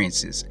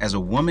experiences as a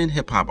woman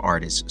hip-hop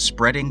artist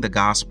spreading the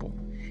gospel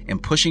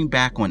and pushing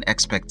back on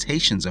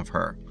expectations of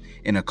her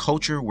in a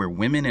culture where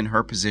women in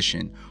her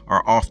position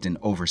are often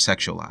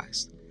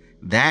over-sexualized.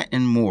 That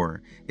and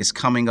more is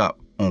coming up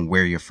on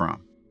Where You're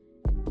From.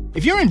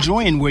 If you're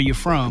enjoying Where You're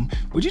From,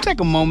 would you take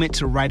a moment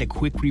to write a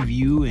quick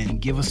review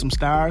and give us some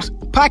stars?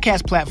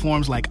 Podcast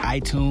platforms like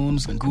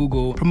iTunes and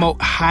Google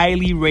promote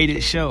highly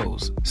rated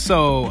shows.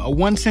 So a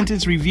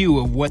one-sentence review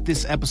of what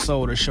this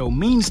episode or show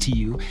means to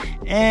you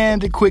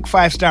and a quick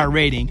 5-star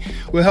rating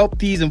will help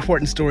these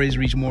important stories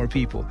reach more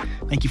people.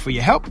 Thank you for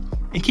your help,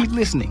 and keep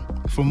listening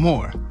for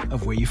more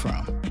of Where You're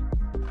From.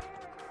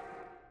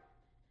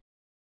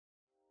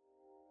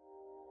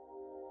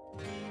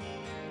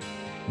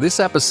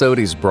 This episode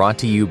is brought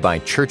to you by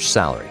Church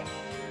Salary.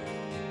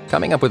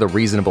 Coming up with a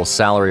reasonable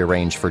salary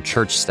range for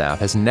church staff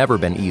has never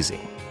been easy.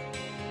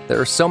 There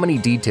are so many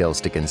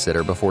details to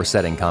consider before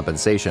setting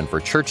compensation for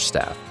church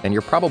staff, and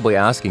you're probably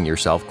asking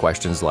yourself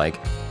questions like,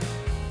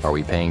 are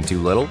we paying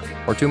too little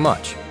or too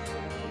much?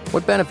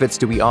 What benefits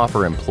do we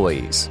offer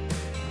employees?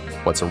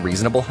 What's a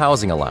reasonable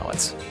housing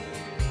allowance?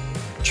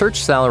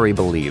 Church Salary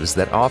believes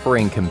that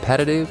offering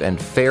competitive and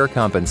fair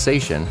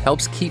compensation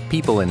helps keep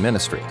people in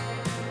ministry.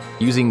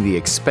 Using the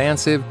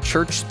expansive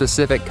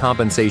church-specific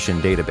compensation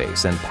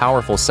database and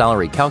powerful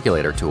salary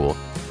calculator tool,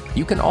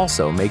 you can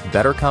also make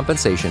better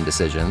compensation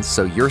decisions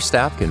so your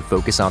staff can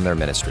focus on their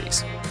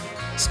ministries.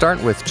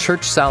 Start with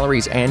Church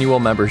Salary's annual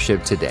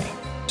membership today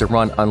to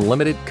run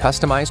unlimited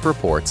customized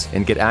reports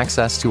and get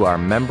access to our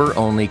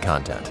member-only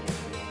content.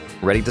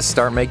 Ready to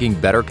start making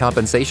better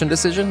compensation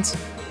decisions?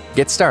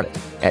 Get started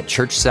at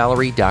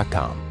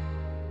churchsalary.com.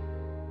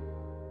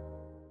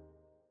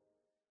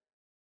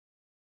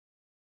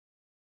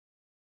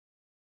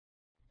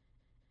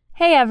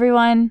 Hey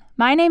everyone,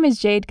 my name is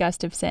Jade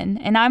Gustafson,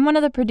 and I'm one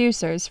of the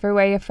producers for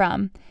Where You're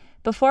From.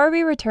 Before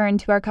we return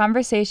to our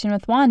conversation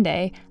with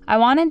Wande, I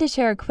wanted to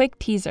share a quick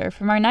teaser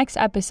from our next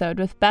episode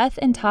with Beth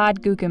and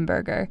Todd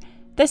Guckenberger.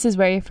 This is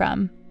Where You're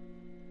From.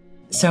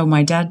 So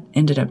my dad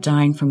ended up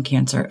dying from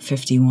cancer at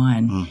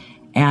 51,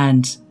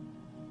 and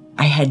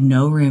I had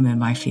no room in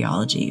my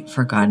theology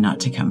for God not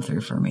to come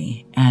through for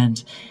me,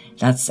 and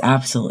that's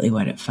absolutely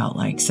what it felt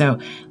like. So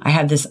I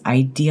had this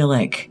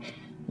idyllic,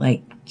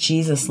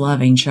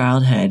 Jesus-loving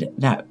childhood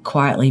that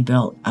quietly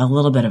built a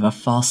little bit of a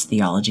false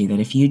theology that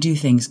if you do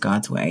things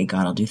God's way,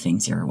 God will do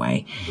things your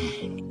way.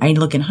 I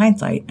look in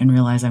hindsight and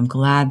realize I'm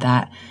glad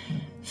that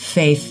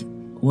faith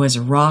was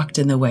rocked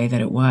in the way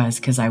that it was,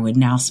 because I would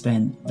now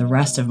spend the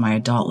rest of my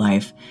adult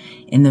life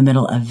in the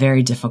middle of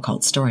very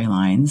difficult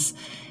storylines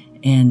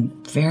and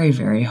very,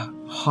 very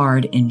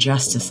hard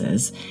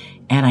injustices.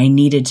 And I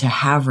needed to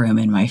have room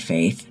in my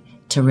faith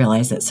to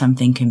realize that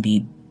something can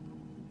be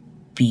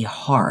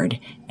hard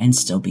and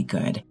still be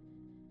good.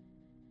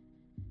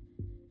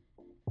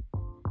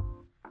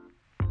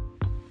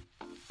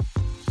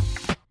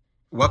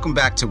 Welcome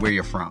back to Where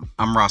You're From.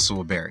 I'm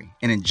Rasul Berry,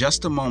 and in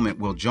just a moment,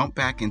 we'll jump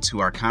back into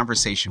our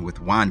conversation with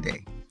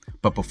Wande.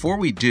 But before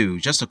we do,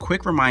 just a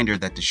quick reminder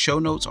that the show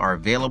notes are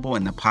available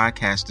in the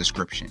podcast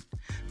description.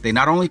 They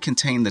not only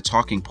contain the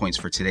talking points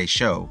for today's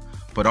show,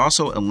 but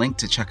also a link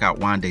to check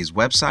out Wande's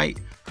website,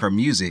 her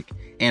music,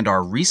 and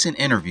our recent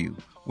interview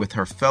with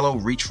her fellow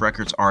Reach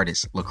Records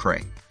artist,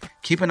 Lecrae.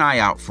 Keep an eye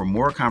out for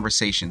more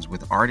conversations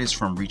with artists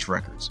from Reach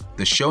Records.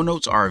 The show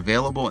notes are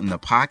available in the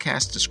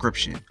podcast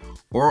description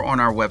or on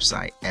our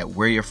website at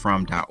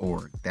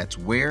whereyourfrom.org. That's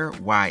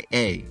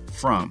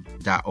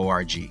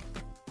whereyafrom.org.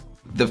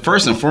 The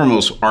first and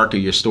foremost arc of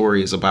your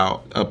story is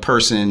about a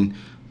person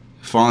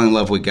falling in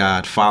love with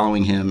God,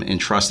 following him and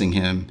trusting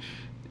him,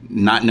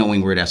 not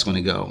knowing where that's going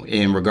to go.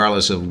 And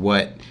regardless of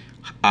what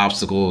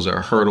obstacles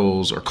or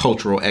hurdles or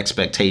cultural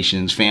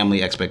expectations,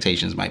 family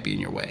expectations might be in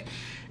your way.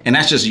 And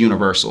that's just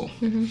universal.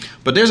 Mm-hmm.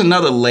 But there's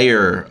another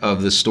layer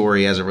of the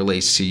story as it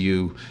relates to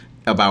you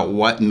about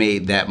what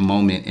made that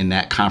moment in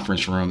that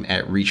conference room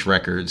at Reach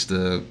Records,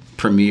 the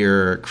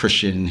premier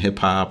Christian hip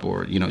hop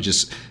or,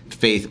 just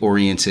faith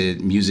oriented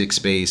music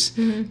space.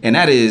 Mm-hmm. And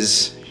that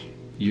is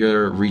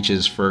your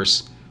Reach's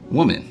first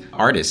woman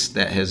artist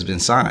that has been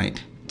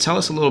signed. Tell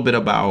us a little bit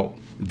about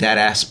that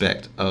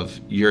aspect of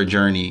your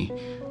journey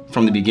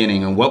from the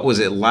beginning, and what was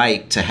it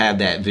like to have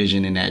that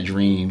vision and that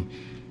dream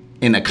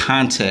in a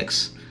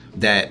context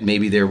that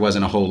maybe there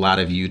wasn't a whole lot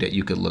of you that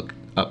you could look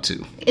up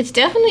to? It's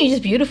definitely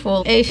just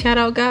beautiful. Hey, shout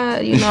out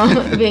God,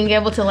 being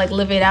able to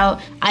live it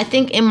out. I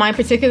think in my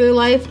particular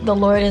life, the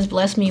Lord has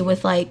blessed me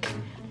with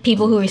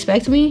people who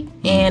respect me,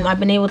 and I've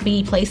been able to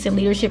be placed in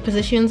leadership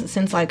positions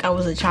since I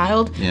was a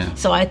child. Yeah.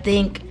 So I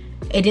think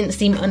it didn't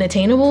seem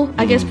unattainable,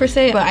 I guess, per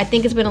se. But I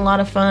think it's been a lot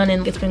of fun,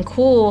 and it's been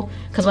cool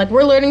because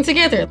we're learning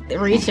together.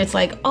 Reach, it's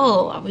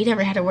oh, we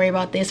never had to worry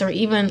about this. Or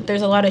even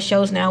there's a lot of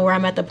shows now where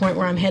I'm at the point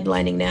where I'm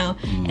headlining now,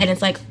 and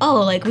it's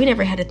oh, we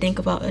never had to think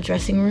about a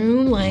dressing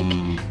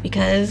room,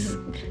 because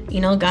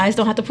guys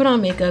don't have to put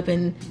on makeup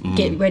and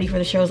get ready for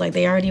the shows, like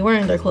they already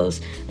wearing their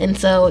clothes. And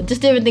so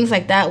just different things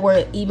like that,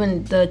 where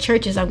even the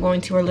churches I'm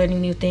going to are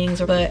learning new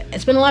things. But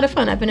it's been a lot of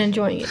fun. I've been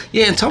enjoying it.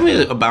 Yeah, and tell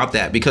me about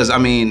that, because I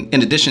mean,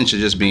 in addition to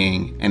just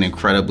being an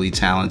incredibly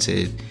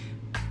talented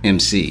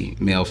MC,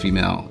 male,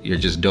 female, you're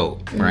just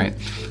dope, right?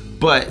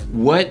 But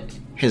what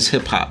has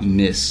hip hop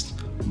missed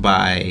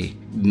by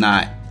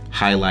not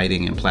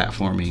highlighting and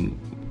platforming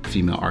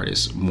female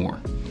artists more?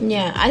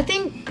 Yeah, I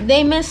think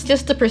they miss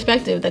just the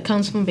perspective that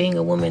comes from being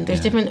a woman.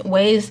 There's different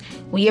ways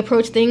we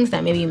approach things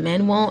that maybe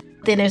men won't.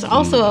 Then there's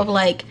also of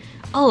like,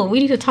 oh, we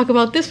need to talk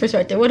about this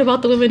perspective. What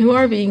about the women who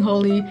are being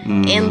holy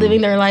and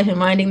living their life and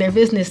minding their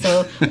business?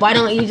 So why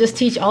don't you just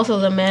teach also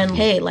the men,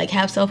 hey, like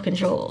have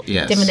self-control,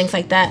 different things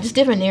like that, just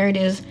different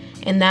narratives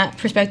in that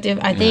perspective.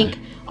 I think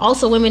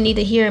also women need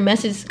to hear a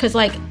message, because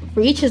like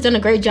Reach has done a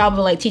great job of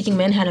like teaching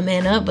men how to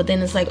man up, but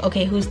then it's like,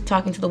 okay, who's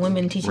talking to the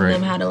women, teaching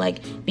them how to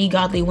like be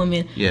godly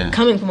women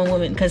coming from a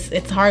woman, because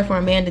it's hard for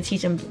a man to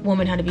teach a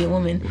woman how to be a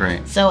woman.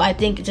 Right. So I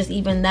think just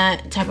even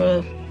that type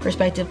of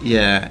perspective.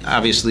 Yeah,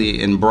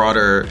 obviously in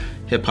broader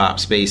hip hop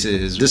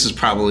spaces, this is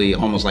probably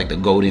almost like the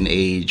golden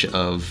age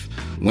of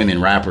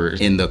women rappers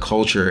in the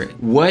culture.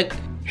 What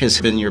has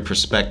been your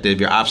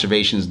perspective, your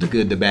observations, the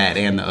good, the bad,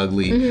 and the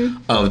ugly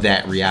of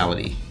that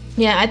reality?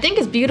 Yeah, I think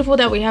it's beautiful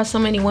that we have so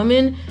many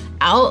women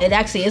out. It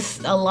actually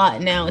is a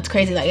lot now. It's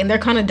crazy. Like, and they're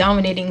kind of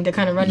dominating. They're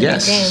kind of running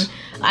the game.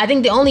 I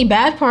think the only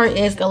bad part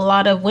is a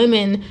lot of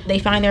women, they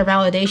find their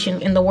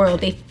validation in the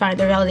world. They find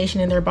their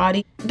validation in their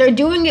body. They're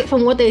doing it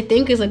from what they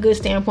think is a good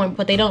standpoint,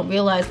 but they don't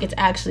realize it's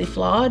actually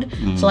flawed.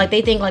 So like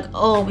they think like,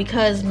 oh,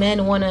 because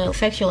men want to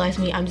sexualize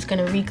me, I'm just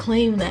going to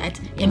reclaim that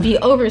and be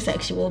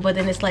over-sexual. But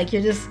then it's like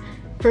you're just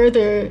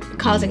further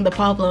causing the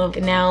problem.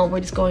 Now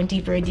we're just going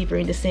deeper and deeper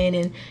into sin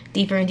and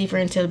deeper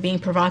into being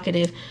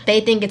provocative.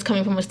 They think it's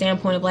coming from a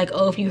standpoint of like,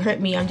 oh, if you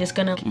hurt me, I'm just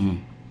gonna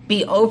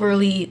be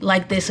overly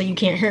like this so you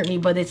can't hurt me.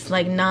 But it's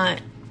like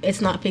it's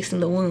not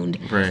fixing the wound.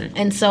 Right.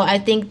 And so I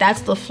think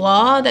that's the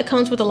flaw that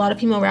comes with a lot of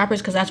female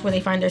rappers, because that's where they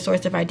find their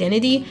source of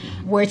identity,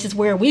 where it's just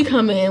where we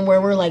come in, where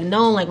we're like,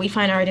 no, like we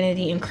find our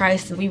identity in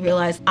Christ and we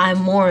realize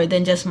I'm more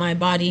than just my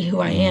body,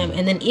 who I am.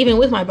 And then even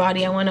with my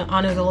body, I want to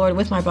honor the Lord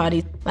with my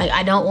body. Like,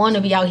 I don't want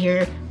to be out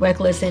here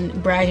reckless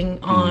and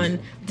bragging on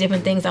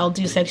different things I'll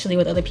do sexually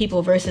with other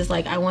people, versus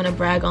like I want to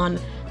brag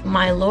on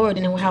my Lord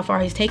and how far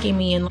he's taking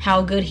me and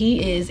how good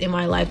he is in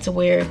my life, to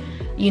where,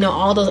 you know,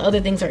 all those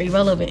other things are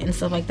irrelevant and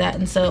stuff like that.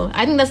 And so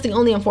I think that's the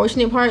only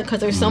unfortunate part,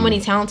 because there's so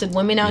many talented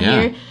women out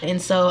here.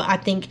 And so I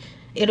think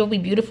it'll be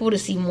beautiful to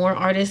see more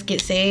artists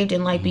get saved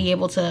and like be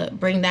able to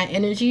bring that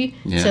energy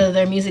to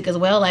their music as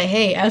well. Like,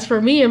 hey, as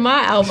for me and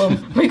my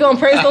album, we're gonna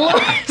praise the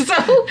Lord.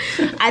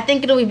 So I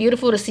think it'll be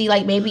beautiful to see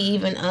like maybe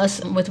even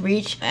us with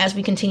Reach, as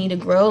we continue to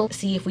grow,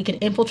 see if we can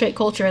infiltrate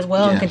culture as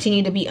well and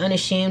continue to be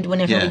unashamed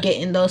whenever we get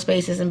in those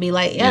spaces and be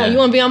like, you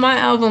want to be on my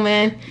album,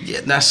 man.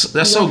 Yeah, that's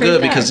so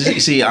good, because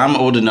you see, I'm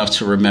old enough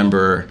to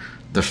remember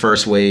the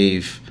first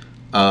wave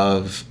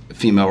of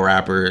female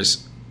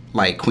rappers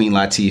like Queen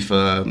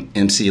Latifah,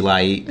 MC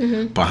Lyte,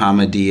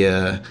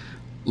 Bahamadia,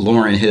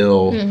 Lauryn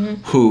Hill,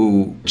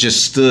 who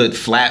just stood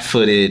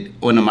flat-footed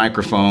on the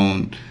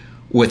microphone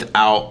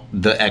without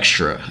the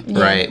extra,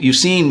 right? You've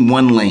seen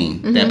one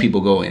lane that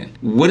people go in.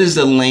 What does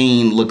the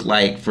lane look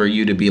like for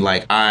you to be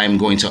like, I'm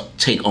going to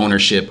take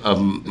ownership of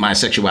my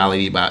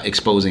sexuality by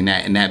exposing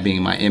that and that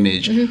being my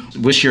image?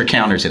 What's your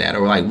counter to that?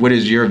 Or like, what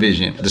is your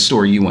vision, the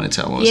story you want to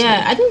tell on stage?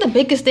 I think the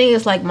biggest thing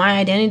is like my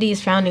identity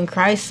is found in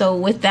Christ. So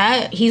with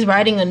that, he's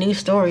writing a new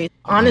story.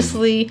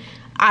 Honestly,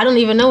 I don't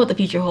even know what the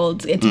future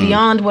holds. It's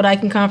beyond what I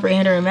can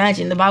comprehend or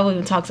imagine. The Bible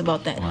even talks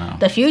about that. Wow.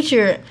 The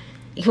future,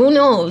 who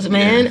knows,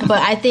 man? Yeah.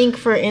 But I think,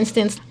 for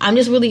instance, I'm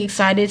just really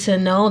excited to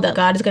know that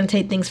God is going to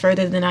take things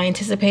further than I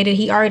anticipated.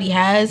 He already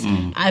has.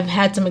 I've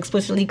had some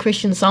explicitly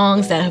Christian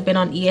songs that have been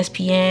on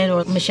ESPN,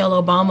 or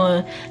Michelle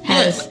Obama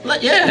has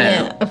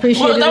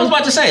appreciated. Well, I was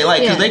about to say,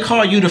 like, because they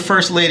call you the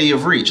First Lady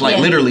of Reach. Like,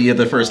 literally, you're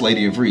the First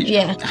Lady of Reach.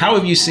 Yeah. How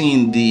have you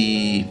seen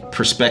the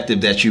perspective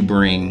that you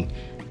bring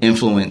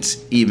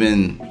influence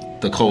even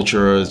the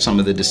culture or some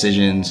of the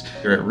decisions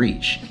here at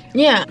Reach?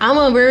 Yeah, I'm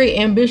a very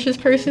ambitious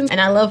person and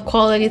I love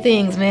quality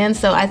things, man.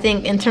 So I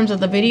think in terms of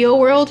the video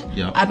world,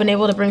 I've been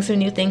able to bring some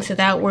new things to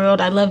that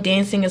world. I love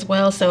dancing as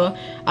well. So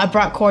I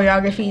brought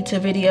choreography to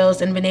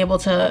videos and been able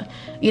to,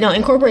 you know,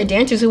 incorporate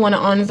dancers who want to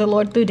honor the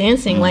Lord through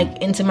dancing,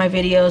 like into my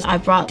videos. I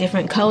brought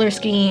different color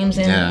schemes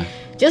and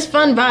just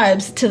fun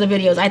vibes to the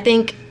videos. I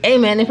think, hey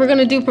man, if we're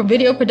gonna do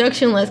video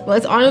production,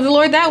 let's honor the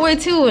Lord that way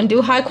too and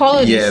do high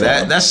quality.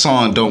 Yeah, that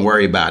song, Don't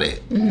Worry About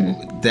It,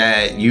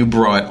 that you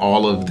brought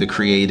all of the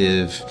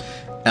creative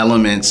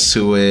elements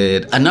to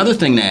it. Another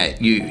thing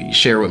that you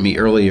shared with me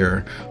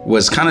earlier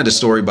was kind of the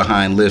story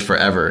behind Live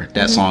Forever.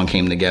 That song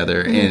came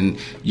together and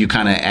you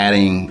kind of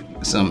adding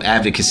some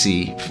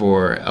advocacy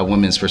for a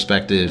women's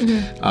perspective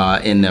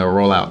in the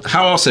rollout.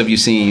 How else have you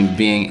seen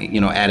being,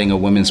 you know, adding a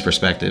women's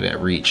perspective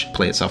at Reach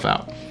play itself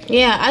out?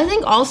 Yeah, I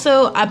think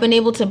also I've been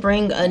able to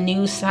bring a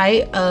new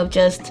sight of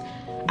just,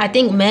 I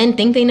think men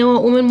think they know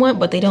what women want,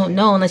 but they don't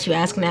know unless you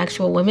ask an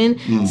actual woman.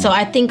 So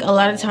I think a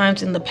lot of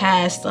times in the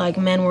past, like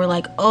men were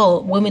like,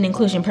 oh, women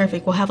inclusion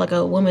perfect. We'll have like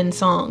a woman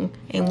song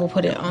and we'll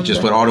put it on.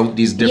 Just put all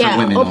these different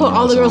women. We'll put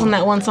all the girls song. on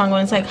that one song.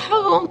 And it's like,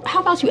 how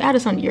about you add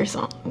us onto your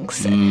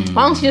songs?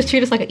 Why don't you just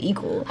treat us like an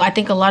equal? I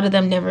think a lot of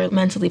them never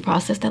mentally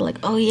process that. Like,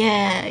 oh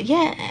yeah,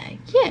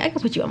 I can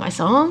put you on my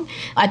song.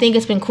 I think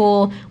it's been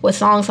cool with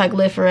songs like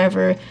Live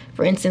Forever,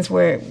 for instance,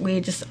 where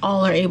we just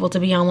all are able to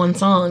be on one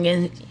song,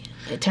 and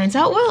it turns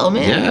out well,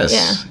 man. Yes.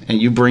 Yeah.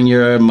 And you bring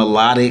your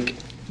melodic,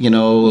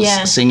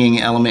 singing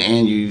element,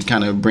 and you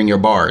kind of bring your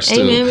bars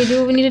too. Hey, man, we do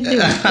what we need to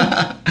do.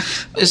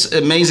 It's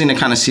amazing to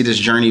kind of see this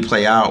journey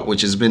play out,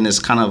 which has been this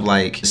kind of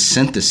like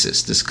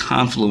synthesis, this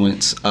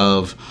confluence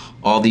of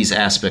all these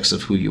aspects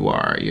of who you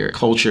are, your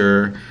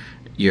culture,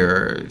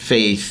 your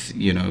faith,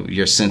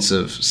 your sense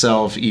of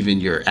self,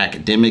 even your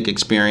academic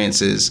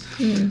experiences.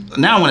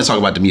 Now I want to talk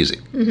about the music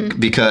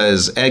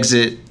because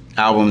Exit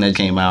album that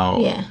came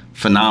out,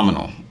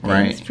 phenomenal,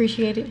 right? Thanks,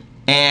 appreciate it.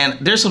 And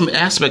there's some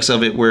aspects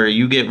of it where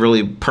you get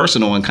really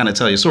personal and kind of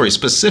tell your story.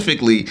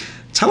 Specifically,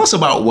 tell us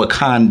about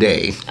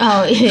Wakande.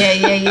 Oh,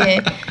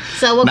 yeah.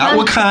 So not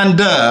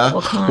Wakanda,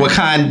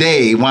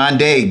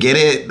 Wakande, get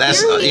it? That's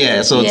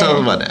so tell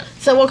us about that.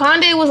 So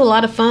Wakande was a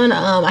lot of fun.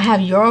 I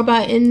have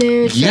Yoruba in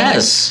there. So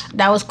yes.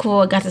 That was cool.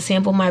 I got to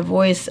sample my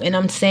voice, and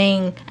I'm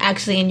saying,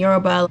 actually in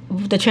Yoruba,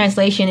 the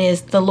translation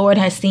is, the Lord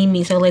has seen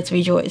me, so let's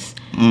rejoice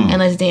and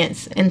let's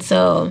dance. And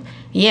so,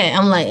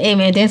 I'm like, hey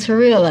man, dance for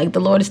real. Like,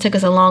 the Lord has took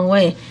us a long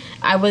way.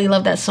 I really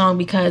love that song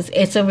because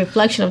it's a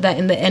reflection of that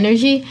in the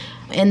energy.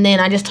 And then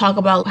I just talk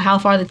about how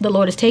far the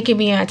Lord has taken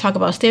me. I talk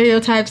about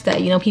stereotypes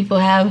that, people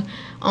have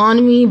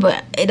on me,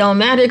 but it don't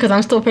matter because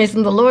I'm still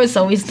praising the Lord,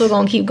 so we still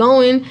gonna keep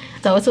going.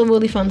 So it's a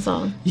really fun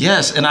song.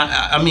 Yes, and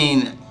I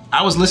mean,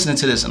 I was listening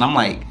to this and I'm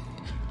like,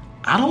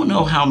 I don't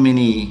know how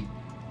many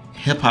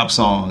hip-hop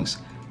songs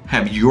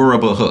have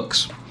Yoruba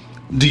hooks.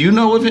 Do you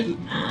know of it?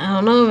 I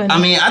don't know of it. I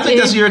mean, I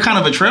think you're kind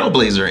of a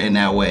trailblazer in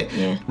that way.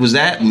 Yeah. Was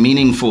that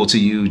meaningful to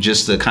you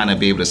just to kind of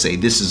be able to say,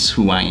 this is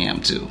who I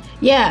am too?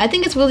 Yeah, I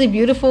think it's really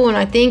beautiful, and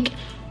I think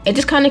it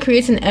just kind of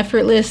creates an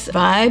effortless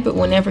vibe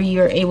whenever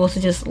you're able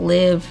to just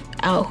live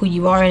out who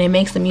you are, and it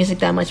makes the music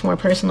that much more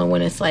personal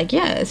when it's like,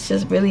 it's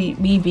just really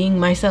me being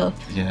myself.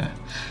 Yeah.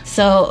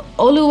 So,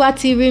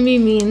 Oluwati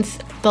Rimi means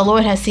the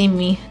Lord has seen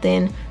me.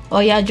 Then,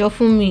 Oya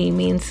Jofumi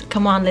means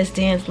come on, let's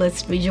dance,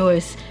 let's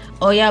rejoice.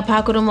 Oya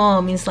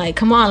Pakurumo means like,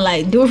 come on,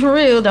 like, do it for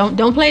real,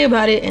 don't play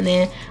about it. And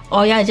then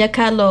Oya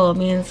Jakalo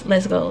means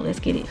let's go, let's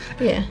get it.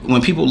 Yeah.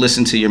 When people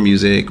listen to your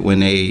music,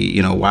 when they,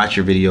 watch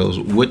your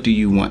videos, what do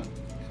you want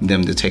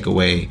them to take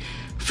away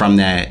from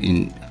that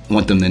and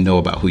want them to know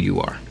about who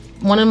you are?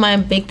 One of my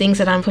big things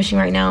that I'm pushing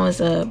right now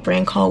is a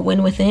brand called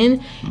Win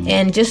Within.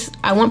 And just,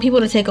 I want people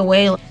to take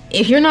away,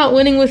 if you're not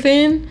winning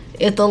within,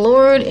 if the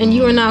Lord and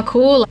you are not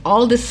cool,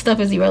 all this stuff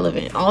is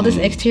irrelevant. All this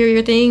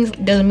exterior things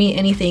doesn't mean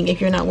anything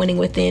if you're not winning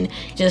within.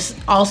 Just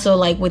also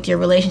like with your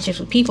relationships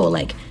with people,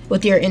 like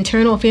with your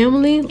internal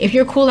family. If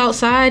you're cool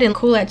outside and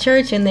cool at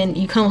church and then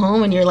you come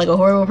home and you're like a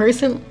horrible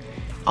person,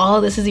 all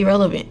of this is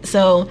irrelevant.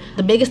 So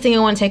the biggest thing I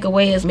want to take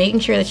away is making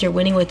sure that you're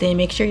winning within.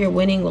 Make sure you're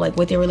winning like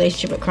with your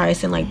relationship with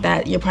Christ, and like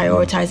that you're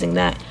prioritizing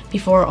that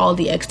before all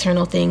the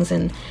external things.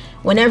 And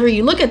whenever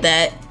you look at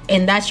that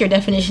and that's your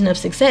definition of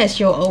success,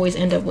 you'll always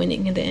end up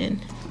winning in the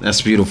end.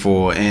 That's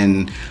beautiful.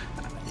 And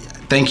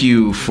thank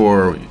you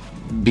for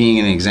being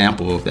an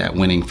example of that,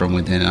 winning from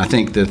within. And I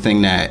think the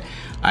thing that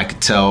I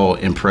could tell,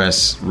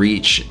 impress,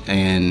 reach,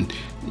 and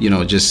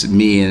just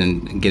me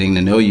and getting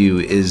to know you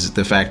is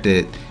the fact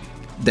that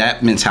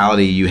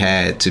mentality you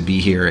had to be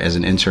here as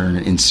an intern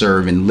and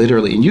serve, and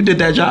literally, and you did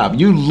that job.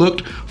 You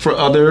looked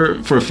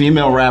for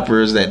female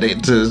rappers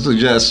to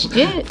suggest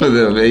for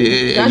them.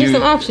 Got you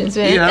some options,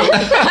 man.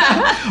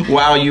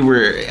 While you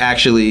were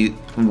actually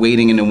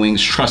waiting in the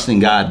wings, trusting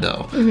God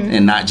though,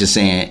 and not just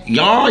saying,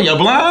 y'all, you're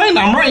blind,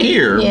 I'm right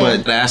here. Yeah.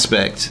 But the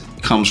aspect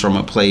comes from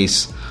a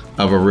place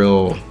of a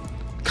real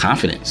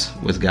confidence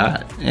with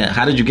God. Yeah.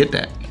 How did you get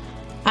that?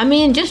 I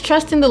mean, just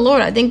trusting the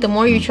Lord. I think the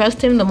more you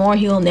trust him, the more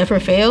he'll never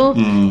fail.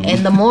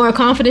 And the more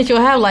confidence you'll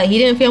have. Like, he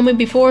didn't fail me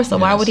before, so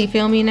why would he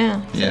fail me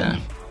now? So. Yeah.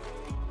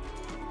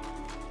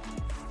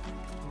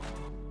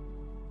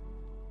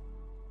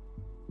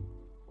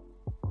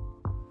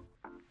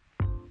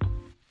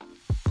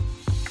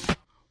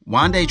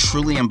 Wande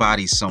truly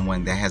embodies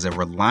someone that has a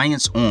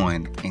reliance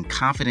on and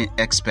confident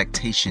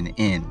expectation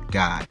in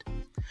God.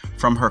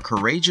 From her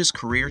courageous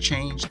career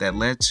change that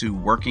led to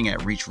working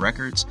at Reach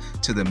Records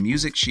to the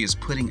music she is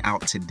putting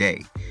out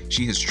today,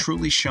 she has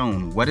truly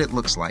shown what it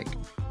looks like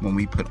when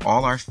we put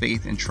all our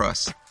faith and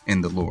trust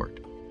in the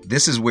Lord.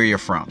 This is Where You're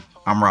From.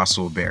 I'm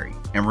Rasul Berry.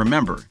 And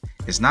remember,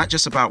 it's not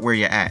just about where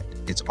you're at,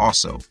 it's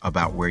also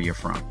about where you're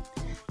from.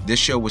 This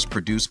show was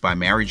produced by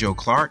Mary Jo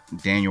Clark,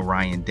 Daniel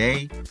Ryan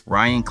Day,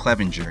 Ryan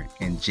Clevenger,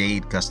 and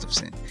Jade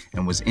Gustafson,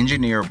 and was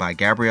engineered by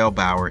Gabrielle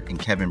Bauer and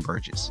Kevin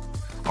Burgess.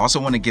 I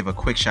also want to give a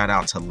quick shout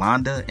out to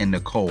Londa and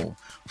Nicole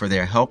for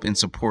their help in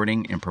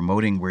supporting and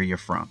promoting Where You're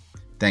From.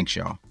 Thanks,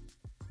 y'all.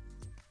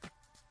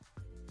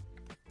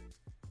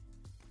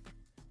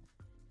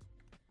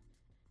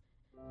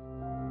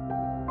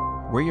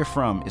 Where You're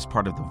From is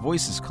part of the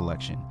Voices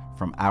collection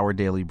from Our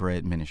Daily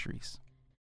Bread Ministries.